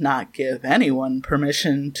did not give anyone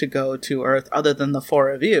permission to go to Earth other than the four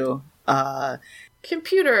of you.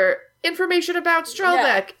 Computer, information about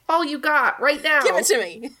Strelvik. Yeah. All you got right now. Give it to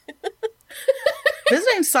me.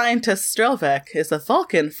 Visiting scientist Strelvik is a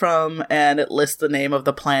Vulcan from, and it lists the name of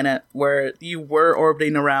the planet where you were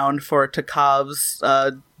orbiting around for Takov's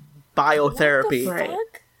biotherapy. What the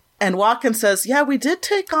fuck? And Watkins says, yeah, we did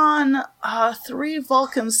take on 3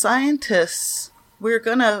 Vulcan scientists. We're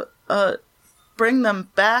gonna bring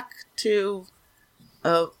them back to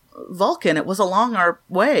Vulcan. It was along our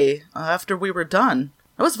way after we were done.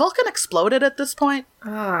 Was Vulcan exploded at this point?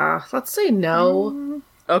 Let's say no.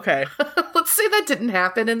 Okay. Let's say that didn't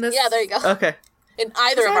happen in this. Yeah, there you go. Okay. In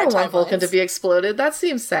either of I our don't want Vulcan timelines. to be exploded. That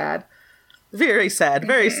seems sad. Very sad.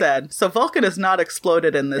 Very sad. So Vulcan is not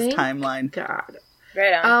exploded in this Thank timeline. God.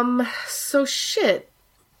 Right on. So shit.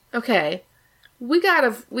 Okay. We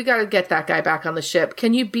gotta get that guy back on the ship.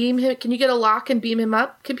 Can you beam him? Can you get a lock and beam him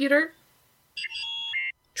up, computer?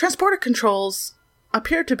 Transporter controls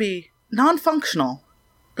appear to be non-functional.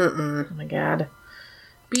 Oh my God.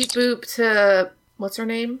 Beep boop to, what's her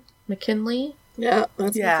name? McKinley? Yeah,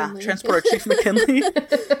 that's McKinley. Transporter Chief McKinley.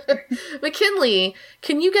 McKinley,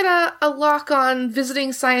 can you get a lock on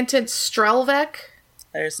visiting scientist Strelvik?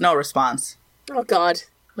 There's no response. Oh, God.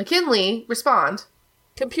 McKinley, respond.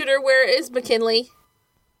 Computer, where is McKinley?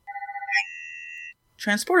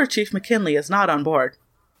 Transporter Chief McKinley is not on board.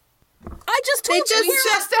 I just told you. We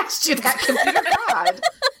just asked you that, computer. God.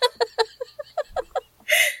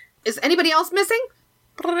 Is anybody else missing?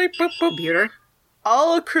 Computer.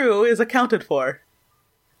 All crew is accounted for.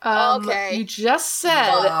 Okay. You just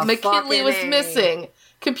said McKinley was missing.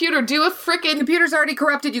 Computer, do a frickin' Computer's already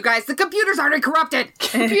corrupted, you guys. The computer's already corrupted.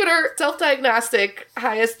 computer self-diagnostic,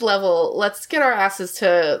 highest level. Let's get our asses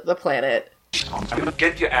to the planet.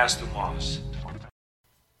 Get your ass to Mars.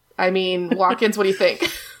 I mean, Watkins, what do you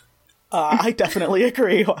think? I definitely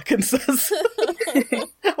agree, Watkins says.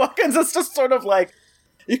 Watkins is just sort of like,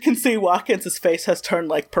 you can see Watkins' face has turned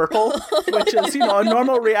like purple, which is, a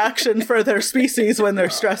normal reaction for their species when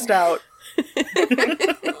they're stressed out.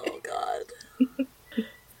 Oh,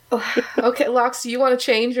 God. Okay, Lox, do you want to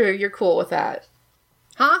change or you're cool with that?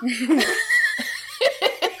 Huh?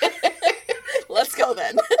 Let's go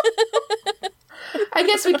then. I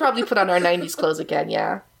guess we'd probably put on our 90s clothes again,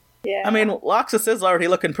 yeah. Yeah. I mean, Loxus is already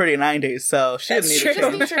looking pretty 90s, so she didn't need She to just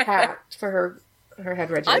change. needs her hat for her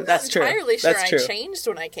head ridges. I'm That's not true. entirely sure That's I true. changed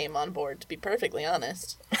when I came on board, to be perfectly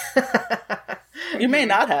honest. You may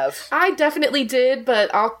not have. I definitely did,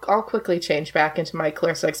 but I'll quickly change back into my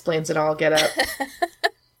Clarissa Explains It All get up.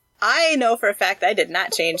 I know for a fact I did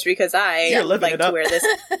not change because I You're living like it to up. wear this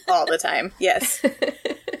all the time. Yes.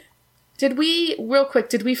 Did we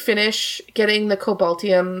finish getting the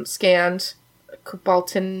Cobaltium scanned?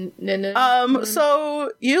 Cobaltin.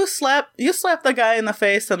 So you slapped the guy in the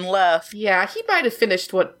face and left. Yeah, he might have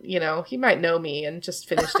finished he might know me and just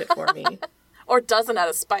finished it for me. Or doesn't out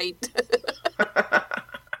of spite.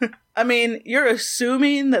 I mean, you're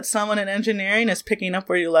assuming that someone in engineering is picking up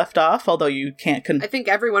where you left off, although you can't. I think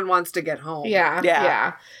everyone wants to get home.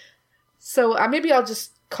 Yeah. So maybe I'll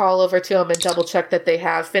just call over to them and double check that they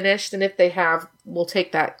have finished, and if they have, we'll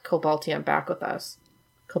take that Cobaltium back with us.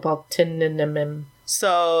 Cobaltinum.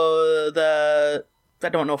 So I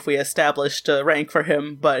don't know if we established a rank for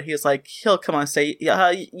him, but he'll come on and say,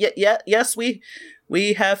 yes,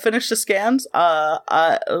 we have finished the scans.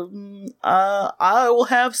 I will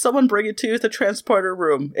have someone bring it to you at the transporter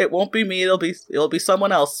room. It won't be me. It'll be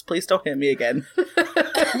someone else. Please don't hit me again.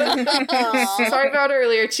 Sorry about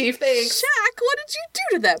earlier, Chief. Thanks. Shaq, What did you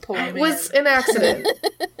do to that poor man? It was an accident.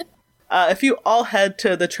 If you all head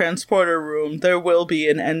to the transporter room, there will be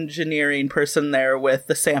an engineering person there with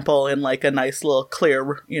the sample in like a nice little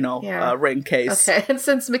clear, ring case. Okay, and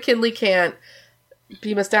since McKinley can't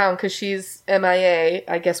beam us down because she's MIA,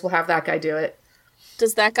 I guess we'll have that guy do it.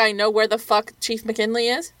 Does that guy know where the fuck Chief McKinley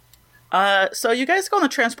is? So you guys go in the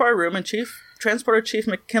transporter room, and Transporter Chief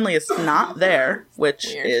McKinley is not there,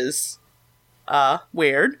 which is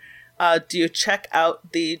weird. Do you check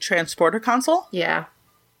out the transporter console? Yeah.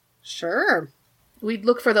 Sure. We'd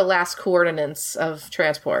look for the last coordinates of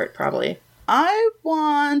transport, probably. I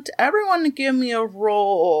want everyone to give me a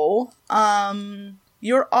roll.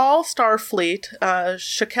 You're all Starfleet.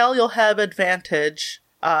 Shakel, you'll have advantage.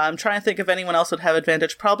 I'm trying to think if anyone else would have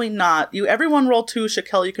advantage. Probably not. Everyone roll 2.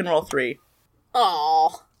 Shakel, you can roll 3.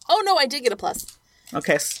 Oh no, I did get a plus.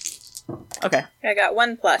 Okay. Okay. I got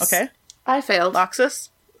 1 plus. Okay. I failed. Loxus?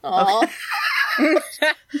 Aw. Okay.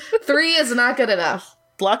 3 is not good enough.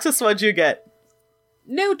 Loxus, what'd you get?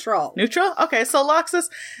 Neutral. Neutral? Okay, so Loxus,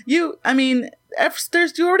 you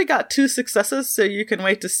already got 2 successes, so you can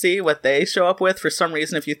wait to see what they show up with. For some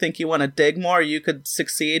reason, if you think you want to dig more, you could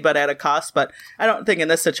succeed, but at a cost. But I don't think in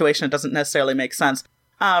this situation it doesn't necessarily make sense.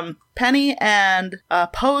 Penny and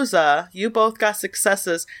Posa, you both got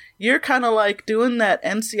successes. You're kind of like doing that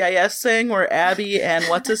NCIS thing where Abby and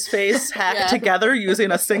what's-his-face hack together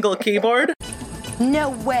using a single keyboard.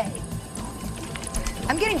 No way.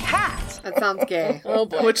 I'm getting hacked. That sounds gay. Oh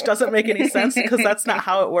boy. Which doesn't make any sense because that's not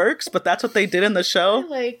how it works, but that's what they did in the show. I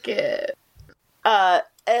like it.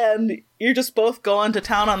 And you're just both going to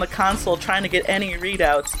town on the console trying to get any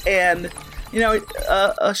readouts. And,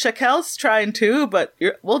 Shakel's trying too, but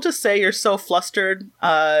we'll just say you're so flustered.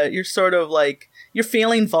 You're sort of like, you're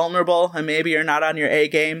feeling vulnerable and maybe you're not on your A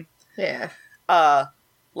game. Yeah.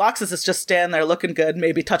 Loxus is just standing there looking good,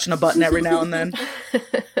 maybe touching a button every now and then.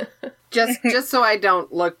 Just so I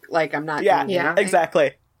don't look like I'm not doing anything.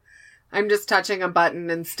 Exactly. I'm just touching a button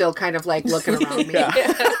and still kind of like looking around me.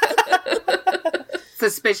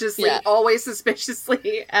 Suspiciously, always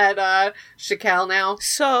suspiciously at Shakel now.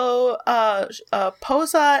 So,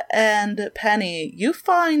 Posa and Penny, you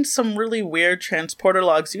find some really weird transporter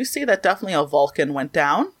logs. You see that definitely a Vulcan went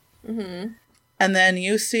down. Mm-hmm. And then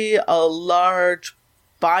you see a large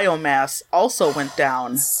biomass also went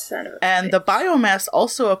down. And the biomass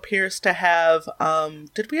also appears to have,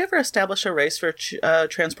 did we ever establish a race for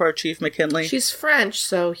Transporter Chief McKinley? She's French,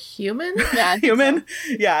 so human? Yeah, human?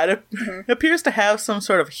 So. Yeah, it appears to have some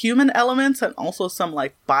sort of human elements and also some,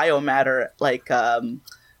 like, biomatter, like,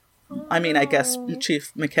 I guess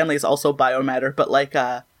Chief McKinley is also biomatter, but, like,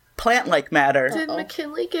 plant-like matter. Did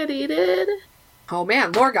McKinley get eaten? Oh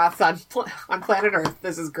man, Lorgoth's on planet Earth.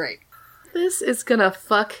 This is great. This is gonna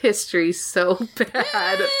fuck history so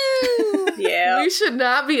bad. Yeah. We should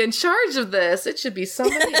not be in charge of this. It should be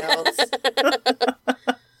somebody else.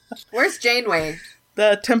 Where's Janeway?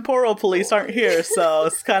 The temporal police aren't here, so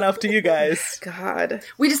it's kind of up to you guys. God.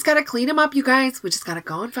 We just gotta clean them up, you guys. We just gotta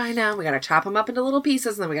go and find them. We gotta chop them up into little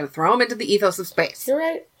pieces, and then we gotta throw them into the ethos of space. You're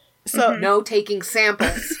right. So no taking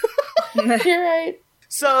samples. You're right.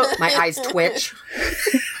 So my eyes twitch.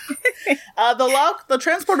 The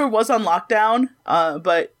transporter was on lockdown,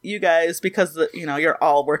 but you guys, because you're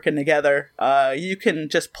all working together, you can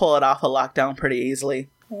just pull it off a lockdown pretty easily.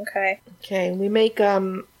 Okay. Okay, we make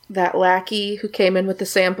that lackey who came in with the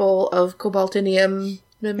sample of cobaltinium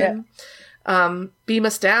beam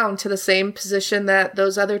us down to the same position that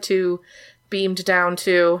those other two beamed down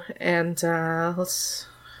to, and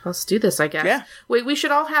let's do this, I guess. Yeah. Wait, we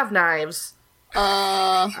should all have knives.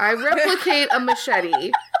 I replicate a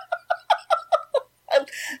machete.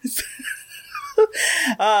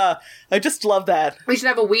 I just love that. We should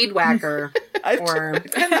have a weed whacker.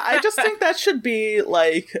 I just think that should be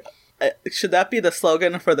like, should that be the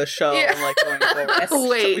slogan for the show? Yeah. Like going forward?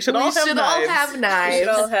 Wait, we should all have knives. We should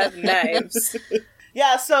all have knives.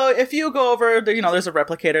 Yeah, so if you go over, there's a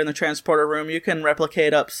replicator in the transporter room. You can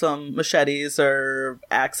replicate up some machetes or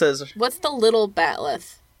axes. What's the little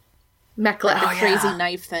batleth? Mek'leth. The crazy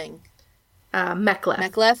knife thing. Mek'leth.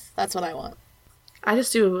 Mek'leth? That's what I want. I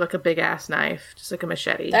just do like a big ass knife, just like a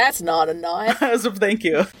machete. That's not a knife. Thank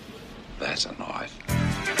you. That's a knife.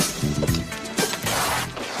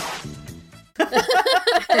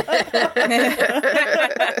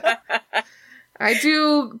 I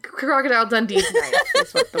do Crocodile Dundee's knife.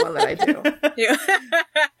 That's the one that I do. Yeah.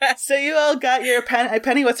 So you all got your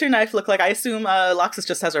Penny. What's your knife look like? I assume Loxus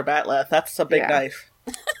just has her batleth. That's a big knife.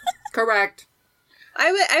 Correct.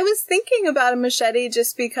 I was thinking about a machete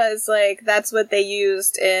just because, like, that's what they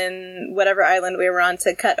used in whatever island we were on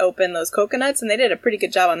to cut open those coconuts, and they did a pretty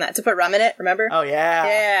good job on that. To put rum in it, remember? Oh, yeah.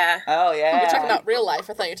 Yeah. Oh, yeah. You're talking about real life.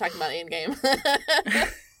 I thought you were talking about in-game.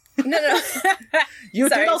 No. You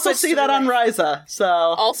did also see that on Ryza, so...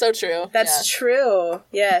 Also true. That's true.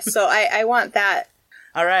 Yeah, so I want that.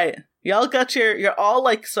 All right. Y'all got you're all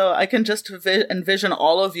like, so I can just envision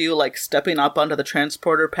all of you like stepping up onto the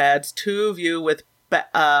transporter pads, 2 of you with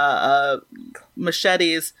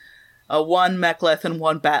machetes, 1 mechlith and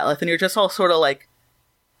 1 batleth, and you're just all sort of like,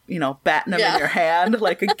 you know, batting them in your hand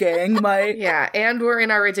like a gang might. Yeah, and we're in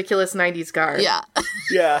our ridiculous 90s garb. Yeah.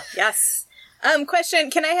 Yeah. Yes.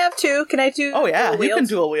 Question, can I have 2? Can I do Oh, yeah, you can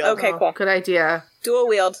dual wield. Okay, cool. Good idea. Dual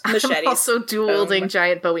wield machetes. I'm also dual wielding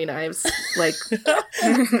giant Bowie knives, like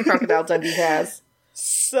Crocodile Dundee has.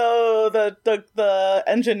 So the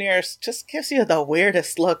engineer just gives you the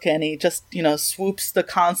weirdest look, and he just, you know, swoops the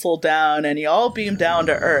console down, and you all beam down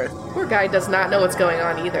to Earth. Poor guy does not know what's going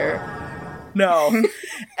on either. No.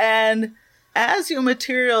 And as you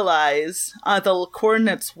materialize the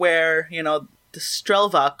coordinates where, you know, the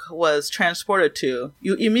Strelvok was transported to,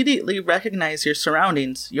 you immediately recognize your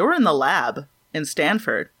surroundings. You're in the lab in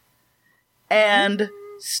Stanford. And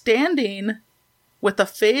standing with a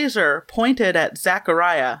phaser pointed at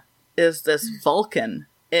Zachariah is this Vulcan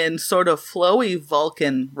in sort of flowy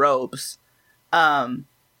Vulcan robes. And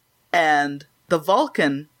the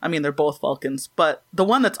Vulcan, I mean, they're both Vulcans, but the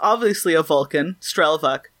one that's obviously a Vulcan,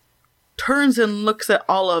 Strelvok, turns and looks at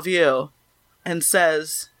all of you and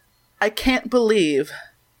says, I can't believe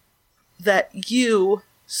that you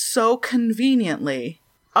so conveniently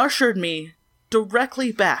ushered me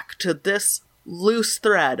directly back to this loose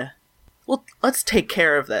thread. Well, let's take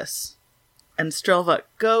care of this. And Strelvok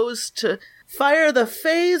goes to fire the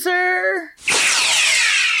phaser.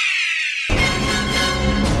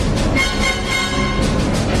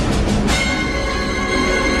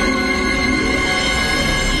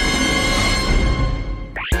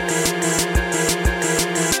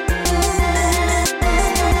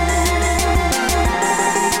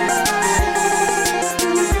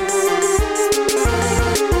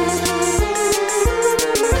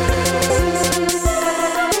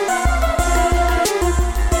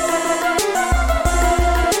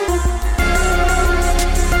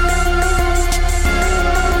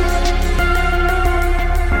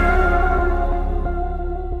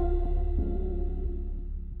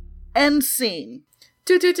 End scene.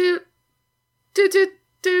 Doot doot doot. Doot doot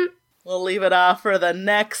doot. We'll leave it off for the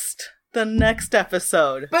next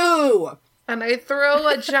episode. Boo! And I throw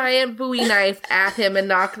a giant Bowie knife at him and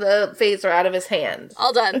knock the phaser out of his hand.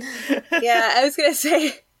 All done. Yeah, I was gonna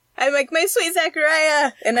say, I'm like, my sweet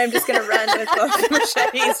Zachariah! And I'm just gonna run with both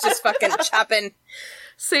machetes, just fucking chopping.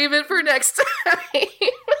 Save it for next time.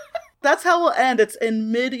 That's how we'll end. It's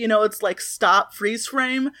in mid, you know, it's like stop, freeze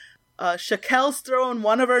frame. Shakel's throwing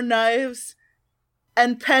one of her knives,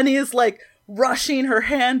 and Penny is like rushing her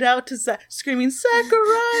hand out to screaming,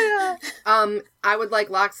 Zachariah! I would like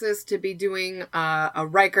Loxus to be doing a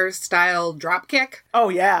Riker-style dropkick. Oh,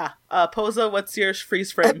 yeah. Posa, what's your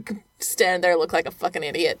freeze frame? Stand there, look like a fucking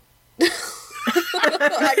idiot.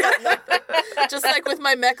 I got nothing. Just like with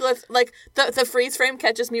my mechlith, like the freeze frame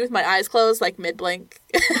catches me with my eyes closed, like mid-blink.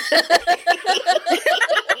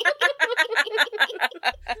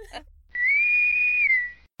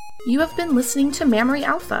 You have been listening to Mammary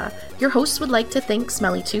Alpha. Your hosts would like to thank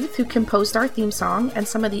Smelly Tooth, who composed our theme song and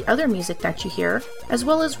some of the other music that you hear, as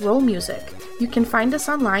well as Roll Music. You can find us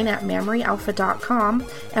online at mammaryalpha.com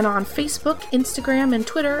and on Facebook, Instagram, and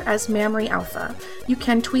Twitter as Mammary Alpha. You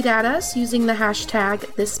can tweet at us using the hashtag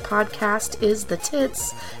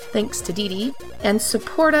ThisPodcastIsTheTits, thanks to Dee Dee, and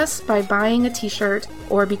support us by buying a t-shirt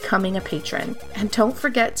or becoming a patron. And don't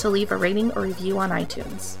forget to leave a rating or review on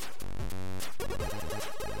iTunes.